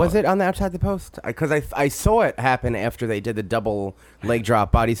 Was it on the outside the post? Because I saw it happen after they did the double leg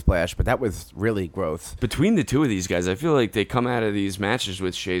drop body splash, but that was really gross. Between the two of these guys, I feel like they come out of these matches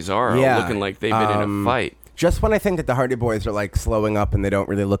with Cesaro looking like they've been in a fight. Just when I think that the Hardy Boys are like slowing up and they don't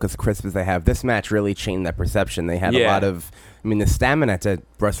really look as crisp as they have, this match really changed that perception. They had a lot of, the stamina to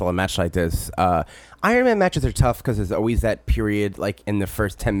wrestle a match like this. Iron Man matches are tough because there's always that period, like in the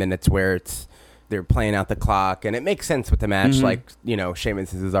first 10 minutes where they're playing out the clock, and it makes sense with the match. Mm-hmm. Like,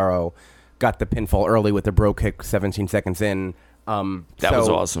 Sheamus and Cesaro got the pinfall early with the bro kick 17 seconds in. That was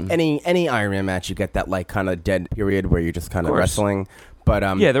awesome. Any Iron Man match, you get that like kind of dead period where you're just kind of wrestling. But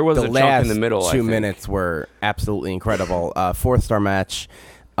there was a chunk in the middle. The last 2 minutes were absolutely incredible. 4-star match.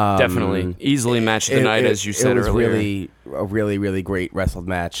 Definitely. Easily match of the night, as you said earlier. It was really a really, really great wrestled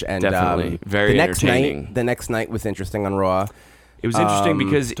match. And definitely. Very entertaining. The next night was interesting on Raw. It was interesting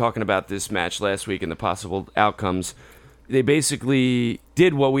because talking about this match last week and the possible outcomes, they basically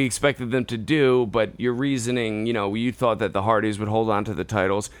did what we expected them to do, but your reasoning, you thought that the Hardys would hold on to the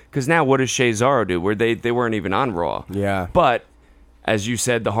titles. Because now what does Cesaro do? Where they weren't even on Raw. Yeah. But, as you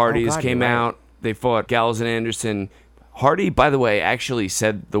said, the Hardys came out. They fought Gallows and Anderson. Hardy, by the way, actually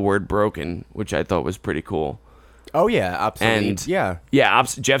said the word broken, which I thought was pretty cool. Oh, yeah, obsolete. And yeah.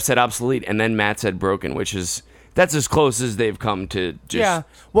 Jeff said obsolete, and then Matt said broken, that's as close as they've come to just... Yeah.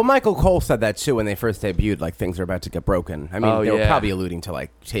 Well, Michael Cole said that, too, when they first debuted, like, things are about to get broken. I mean, they were probably alluding to,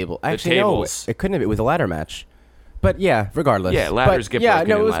 like, Actually, tables. No, it couldn't have. It was a ladder match. But, yeah, regardless. Yeah, ladders get broken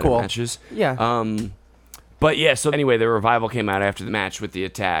in ladder cool. matches. Yeah. But, yeah, so anyway, the Revival came out after the match with the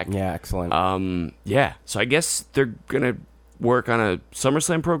Attack. Yeah, excellent. Yeah, so I guess they're going to work on a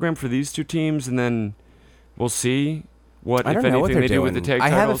SummerSlam program for these two teams, and then we'll see... if anything, they do with the tag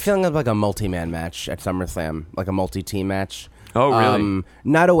titles. I have a feeling of like a multi-man match at SummerSlam, like a multi-team match. Oh, really?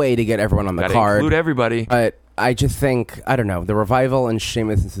 Not a way to get everyone on the card. Include everybody. But I just think, I don't know, the Revival and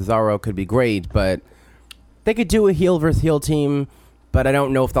Sheamus and Cesaro could be great, but they could do a heel versus heel team, but I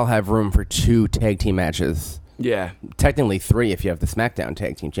don't know if they'll have room for 2 tag team matches. Yeah. Technically 3 if you have the SmackDown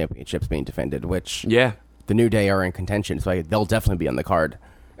Tag Team Championships being defended, which the New Day are in contention, so they'll definitely be on the card,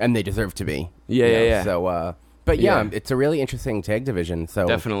 and they deserve to be. Yeah. So, but yeah, it's a really interesting tag division. So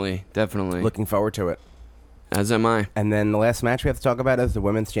definitely. Looking forward to it. As am I. And then the last match we have to talk about is the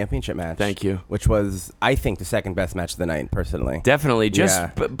Women's Championship match. Thank you. Which was, I think, the second best match of the night, personally. Definitely.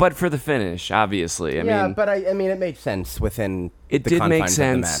 But for the finish, obviously. I mean, but I mean, it made sense within the did confines make of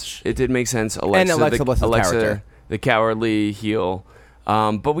sense. the match. It did make sense. Alexa Bliss's character. The cowardly heel.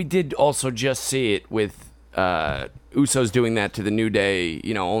 But we did also just see it with Usos doing that to the New Day,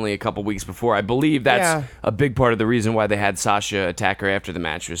 only a couple weeks before. I believe that's a big part of the reason why they had Sasha attack her after the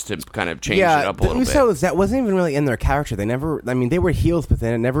match, was to kind of change it up a little bit. The Usos, that wasn't even really in their character. They were heels, but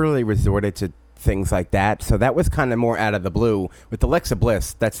they never really resorted to things like that. So that was kind of more out of the blue. With Alexa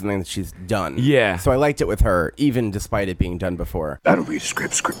Bliss, that's something that she's done. Yeah. So I liked it with her, even despite it being done before. That'll be a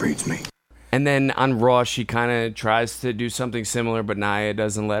script. Script reads me. And then on Raw, she kind of tries to do something similar, but Nia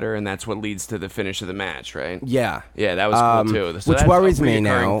doesn't let her, and that's what leads to the finish of the match, right? Yeah. Yeah, that was cool, too. So which worries me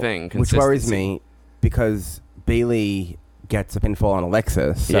now. Thing, which worries me, because Bayley gets a pinfall on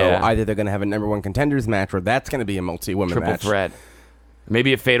Alexa, so either they're going to have a number 1 contenders match, or that's going to be a multi-woman match. Triple threat.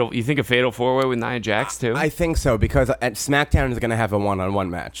 Maybe a fatal 4-way with Nia Jax, too? I think so, because at SmackDown is going to have a one-on-one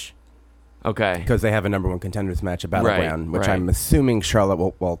match. Okay. Because they have a number 1 contenders match at Battleground, which I'm assuming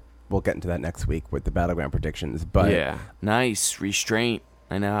Charlotte will... We'll get into that next week with the Battleground predictions. But nice restraint.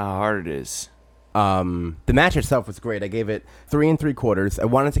 I know how hard it is. The match itself was great. I gave it 3 3/4. I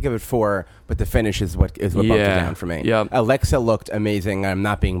wanted to give it 4, but the finish is what bumped it down for me. Yep. Alexa looked amazing. I'm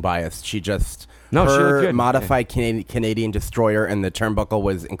not being biased. She just she looked good. Modified Canadian Destroyer and the turnbuckle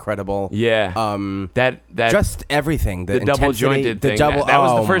was incredible. Yeah. That just everything. The double jointed thing. That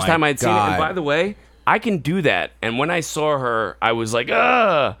was the first time I'd seen it. And by the way, I can do that. And when I saw her, I was like,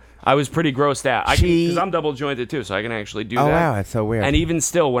 ugh. I was pretty grossed out. Because I'm double jointed too, so I can actually do that. Oh wow, that's so weird. And even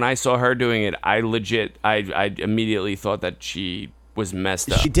still, when I saw her doing it, I immediately thought that she was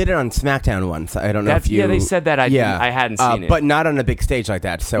messed up. She did it on SmackDown once. I don't know if you... Yeah, they said that. I hadn't seen it. But not on a big stage like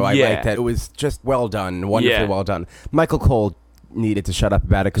that, so I like that. It was just well done, wonderfully well done. Michael Cole needed to shut up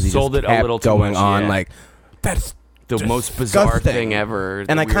about it because he sold just it kept a little going too much, on like, that's... the most bizarre thing ever.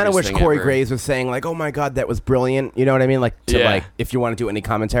 And I kind of wish Corey Graves was saying, like, oh my God, that was brilliant. You know what I mean? Like, if you want to do any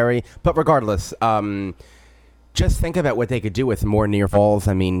commentary. But regardless, just think about what they could do with more near falls.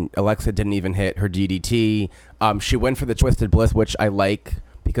 I mean, Alexa didn't even hit her DDT. She went for the Twisted Bliss, which I like,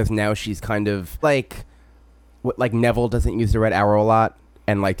 because now she's kind of like Neville doesn't use the Red Arrow a lot.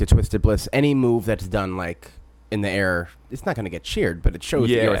 And like the Twisted Bliss, any move that's done like in the air, it's not going to get cheered, but it shows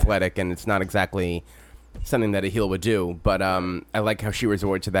that you're athletic, and it's not exactly something that a heel would do. But I like how she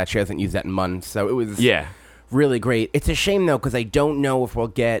resorted to that. She hasn't used that in months, so it was really great. It's a shame though, because I don't know if we'll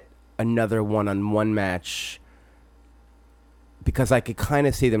get another one-on-one match, because I could kind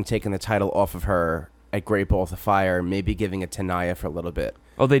of see them taking the title off of her at Great Balls of Fire, maybe giving it to Nia for a little bit.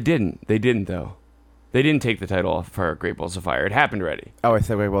 Oh, they didn't though. They didn't take the title off of her at Great Balls of Fire. It happened already. Oh, I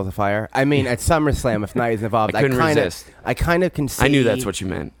said Great Balls of Fire? I mean, at SummerSlam, if Nia's involved, I couldn't resist. I kind of can see... I knew that's what you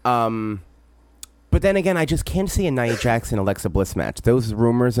meant. But then again, I just can't see a Nia Jax and Alexa Bliss match. Those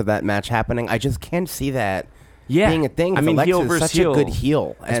rumors of that match happening, I just can't see that being a thing. I mean, Alexa heel is versus such heel. a good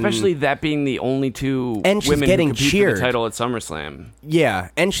heel. Especially that being the only two and she's women getting who compete cheered for the title at SummerSlam. Yeah,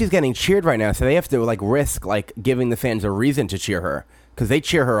 and she's getting cheered right now, so they have to like risk like giving the fans a reason to cheer her, because they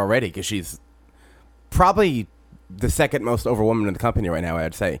cheer her already, because she's probably the second most over woman in the company right now,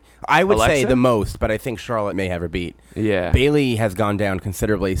 I'd say. I would say the most, but I think Charlotte may have her beat. Yeah. Bayley has gone down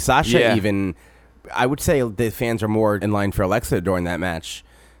considerably. Sasha even, I would say the fans are more in line for Alexa during that match.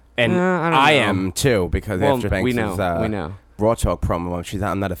 And I am too, because after Banks' Raw Talk promo,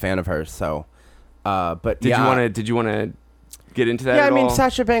 I'm not a fan of hers, so but did you want to get into that Yeah, at I mean, all?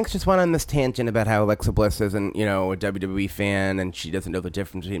 Sasha Banks just went on this tangent about how Alexa Bliss isn't, a WWE fan, and she doesn't know the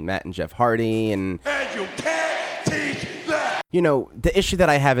difference between Matt and Jeff Hardy, and you can't teach that. the issue that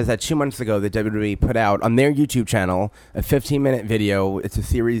I have is that 2 months ago, the WWE put out on their YouTube channel a 15-minute video. It's a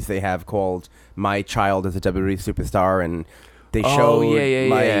series they have called My Child is a WWE Superstar, and they showed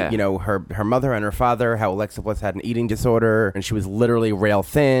her mother and her father, how Alexa Bliss had an eating disorder, and she was literally rail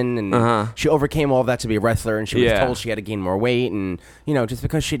thin, and she overcame all of that to be a wrestler, and she was told she had to gain more weight, and just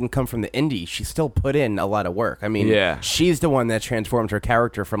because she didn't come from the indies, she still put in a lot of work. I mean, she's the one that transformed her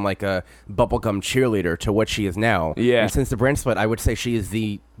character from like a bubblegum cheerleader to what she is now. Yeah. And since the brand split, I would say she is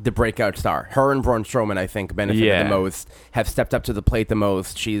the breakout star. Her and Braun Strowman, I think, benefited the most, have stepped up to the plate the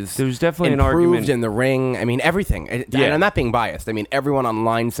most. There's definitely an improved argument in the ring. I mean, everything. And I'm not being biased. I mean, everyone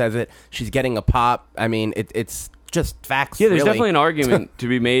online says it. She's getting a pop. I mean, it's just facts. Yeah, there's really. definitely an argument to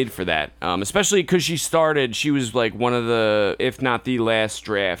be made for that, especially because she was like one of the, if not the last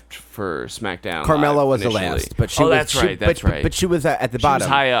draft for SmackDown. Carmella was initially. the last, but that's right. But she was at the bottom. She was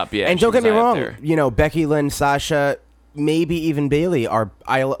high up, yeah. And don't get me wrong, Becky Lynn, Sasha, maybe even Bayley are,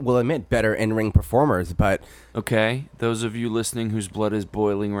 I will admit, better in-ring performers, but Okay, those of you listening whose blood is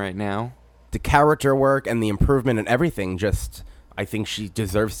boiling right now, the character work and the improvement and everything, just, I think she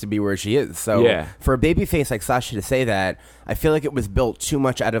deserves to be where she is. So for a babyface like Sasha to say that, I feel like it was built too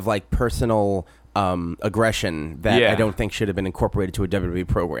much out of like personal aggression that I don't think should have been incorporated to a WWE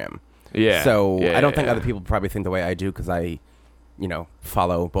program. I don't think other people probably think the way I do, because I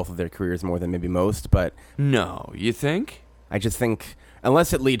follow both of their careers more than maybe most, but no, you think? I just think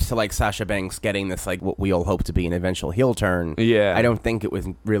unless it leads to like Sasha Banks getting this like what we all hope to be an eventual heel turn, I don't think it was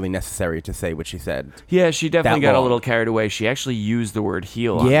really necessary to say what she said. Yeah, she definitely got a little carried away. She actually used the word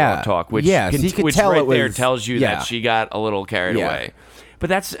heel on Raw Talk, which, so you could which tell right there tells you that she got a little carried Yeah. away. But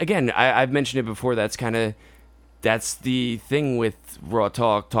that's, again, I've mentioned it before, that's the thing with Raw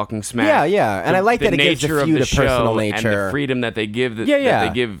Talk, Talking Smack. Yeah. And I like that it gives the feud a personal nature. And the freedom that they give that they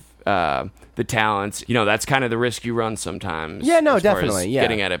give the talents. That's kind of the risk you run sometimes. Yeah, no, as far definitely. as Yeah.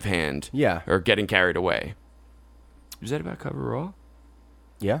 getting out of hand. Yeah. Or getting carried away. Is that about Cover Raw?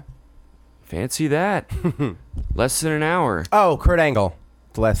 Yeah. Fancy that. Less than an hour. Oh, Kurt Angle.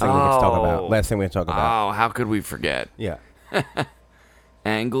 The last thing we have to talk about. Last thing we have to talk about. Oh, how could we forget? Yeah.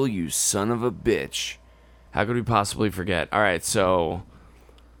 Angle, you son of a bitch. How could we possibly forget? All right, so,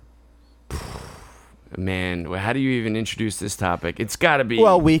 man, how do you even introduce this topic? It's got to be...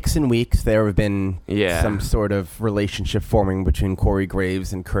 Well, weeks and weeks, there have been some sort of relationship forming between Corey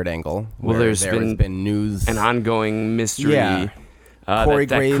Graves and Kurt Angle. Well, there's been news. An ongoing mystery Corey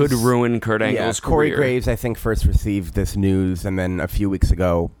that Graves, could ruin Kurt Angle's career. Corey Graves, I think, first received this news, and then a few weeks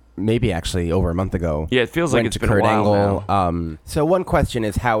ago, maybe actually over a month ago, it feels like it's been Kurt a while Angle. now. So one question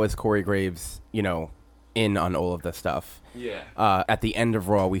is, how is Corey Graves, in on all of this stuff? Yeah. At the end of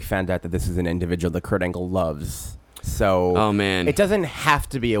Raw, we found out that this is an individual that Kurt Angle loves. So, oh man, it doesn't have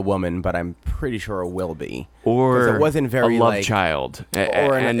to be a woman, but I'm pretty sure it will be. Or it wasn't very a love child.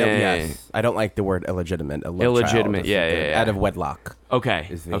 Yes, I don't like the word illegitimate. Illegitimate, yeah. Out of wedlock. Okay.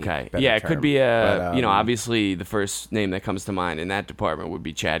 Yeah, it could be obviously the first name that comes to mind in that department would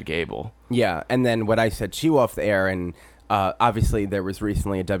be Chad Gable. Yeah, and then what I said to you off the air, and obviously there was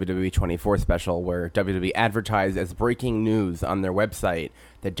recently a WWE 24 special where WWE advertised as breaking news on their website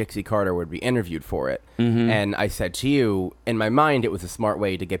that Dixie Carter would be interviewed for it. Mm-hmm. And I said to you, in my mind, it was a smart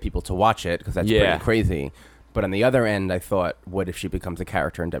way to get people to watch it, because that's pretty crazy. But on the other end, I thought, what if she becomes a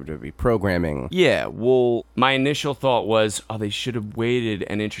character in WWE programming? Yeah, well, my initial thought was, they should have waited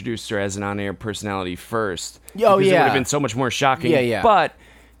and introduced her as an on-air personality first. Oh, because it would have been so much more shocking. Yeah. But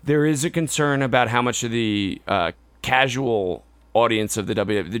there is a concern about how much of the casual audience of the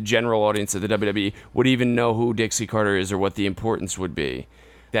WWE, the general audience of the WWE, would even know who Dixie Carter is or what the importance would be.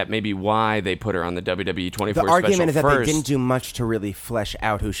 That may be why they put her on the WWE 24 special. The argument is that first. they didn't do much to really flesh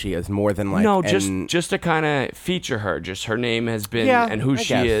out who she is, more than like... No, just to kind of feature her. Just her name has been, and who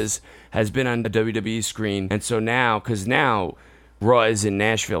she is, has been on the WWE screen. And so now, because now Raw is in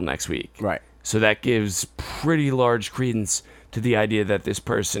Nashville next week. Right. So that gives pretty large credence to the idea that this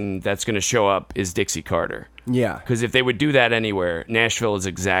person that's going to show up is Dixie Carter. Yeah. Because if they would do that anywhere, Nashville is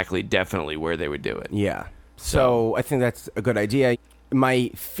definitely where they would do it. Yeah. So I think that's a good idea.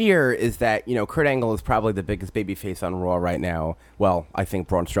 My fear is that, Kurt Angle is probably the biggest babyface on Raw right now. Well, I think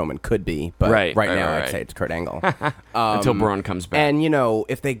Braun Strowman could be, but right now I'd say it's Kurt Angle. Until Braun comes back. And,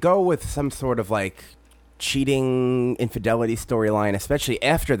 if they go with some sort of like cheating, infidelity storyline, especially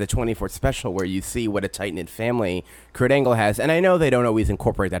after the 24 special where you see what a tight-knit family Kurt Angle has. And I know they don't always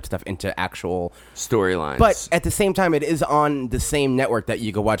incorporate that stuff into actual storylines. But at the same time, it is on the same network that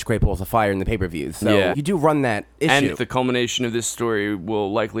you go watch Great Balls of Fire in the pay-per-views. So you do run that issue. And the culmination of this story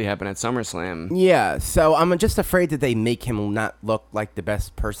will likely happen at SummerSlam. Yeah, so I'm just afraid that they make him not look like the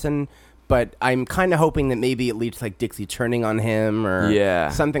best person. But I'm kind of hoping that maybe it leads to like Dixie turning on him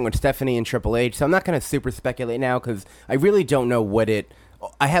or something with Stephanie and Triple H. So I'm not going to super speculate now because I really don't know what it...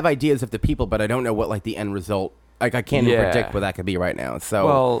 I have ideas of the people, but I don't know what like the end result... Like I can't even predict what that could be right now.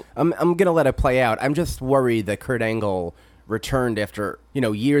 So I'm going to let it play out. I'm just worried that Kurt Angle returned after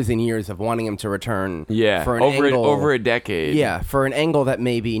years and years of wanting him to return. Yeah, for an over a decade. Yeah, for an angle that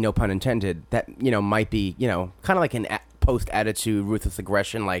maybe, no pun intended, that might be kind of like an post-attitude, ruthless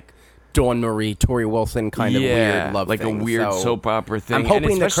aggression, like Dawn Marie, Tori Wilson kind of weird love like thing. A weird soap opera thing. I'm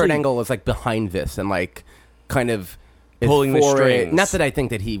hoping that Kurt Angle is like behind this and like kind of pulling the strings. Not that I think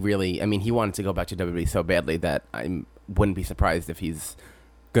that he really. I mean, he wanted to go back to WWE so badly that I wouldn't be surprised if he's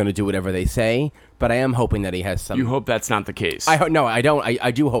going to do whatever they say. But I am hoping that he has some. You hope that's not the case. No, I don't.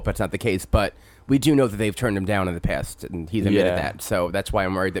 I do hope that's not the case. But we do know that they've turned him down in the past, and he's admitted that. So that's why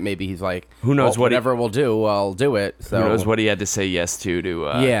I'm worried that maybe he's like, who knows whatever we'll do, I'll do it. So who knows what he had to say yes to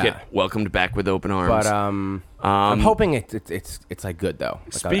get welcomed back with open arms. But I'm hoping it's like good though.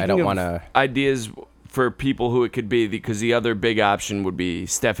 Like, speaking I don't of want to ideas for people who it could be, because the other big option would be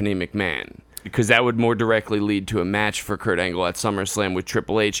Stephanie McMahon, because that would more directly lead to a match for Kurt Angle at SummerSlam with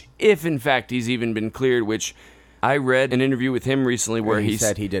Triple H, if in fact he's even been cleared, which I read an interview with him recently where he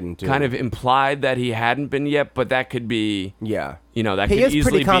said he didn't kind of implied that he hadn't been yet, but that could be, that he could is easily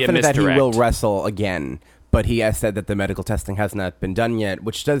pretty be a confident misdirect. that he will wrestle again, but he has said that the medical testing has not been done yet,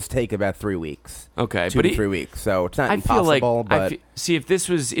 which does take about 3 weeks. Okay, 2 to 3 weeks, so it's not impossible. But see, if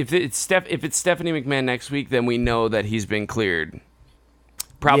it's Stephanie McMahon next week, then we know that he's been cleared,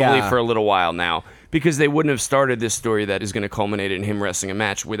 probably for a little while now, because they wouldn't have started this story that is going to culminate in him wrestling a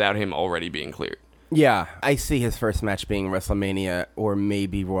match without him already being cleared. Yeah, I see his first match being WrestleMania or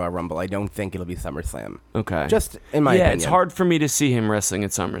maybe Royal Rumble. I don't think it'll be SummerSlam. Okay. Just in my opinion. Yeah, it's hard for me to see him wrestling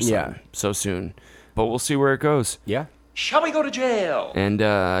at SummerSlam so soon. But we'll see where it goes. Yeah. Shall we go to jail? And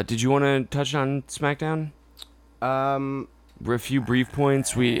did you want to touch on SmackDown? A few brief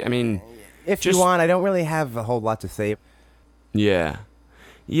points. If you want, I don't really have a whole lot to say. Yeah.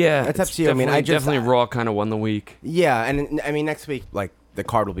 Yeah. It's up to you. I mean, definitely Raw kind of won the week. Yeah, and I mean, next week, like, the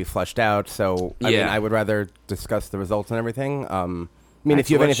card will be fleshed out, so I mean, I would rather discuss the results and everything. If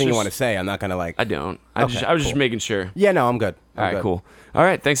you have anything you want to say, I'm not going to I don't. I was just making sure. Yeah, no, I'm good. All right, cool. All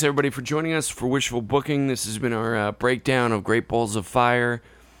right, thanks everybody for joining us for Wishful Booking. This has been our breakdown of Great Balls of Fire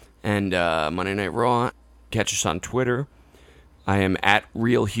and Monday Night Raw. Catch us on Twitter. I am at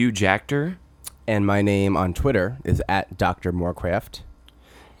Real Huge Actor. And my name on Twitter is at Dr. Morecraft.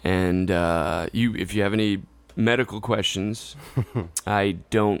 And if you have any medical questions, I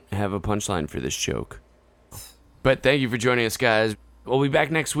don't have a punchline for this joke. But thank you for joining us, guys. We'll be back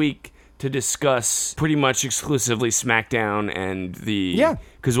next week to discuss pretty much exclusively SmackDown and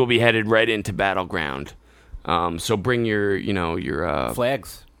because we'll be headed right into Battleground. So bring your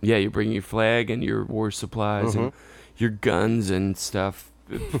flags. Yeah, you bring your flag and your war supplies and your guns and stuff.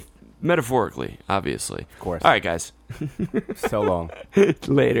 Metaphorically, obviously. Of course. All right, guys. So long.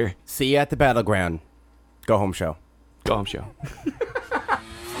 Later. See you at the Battleground. Go home show. Go home show.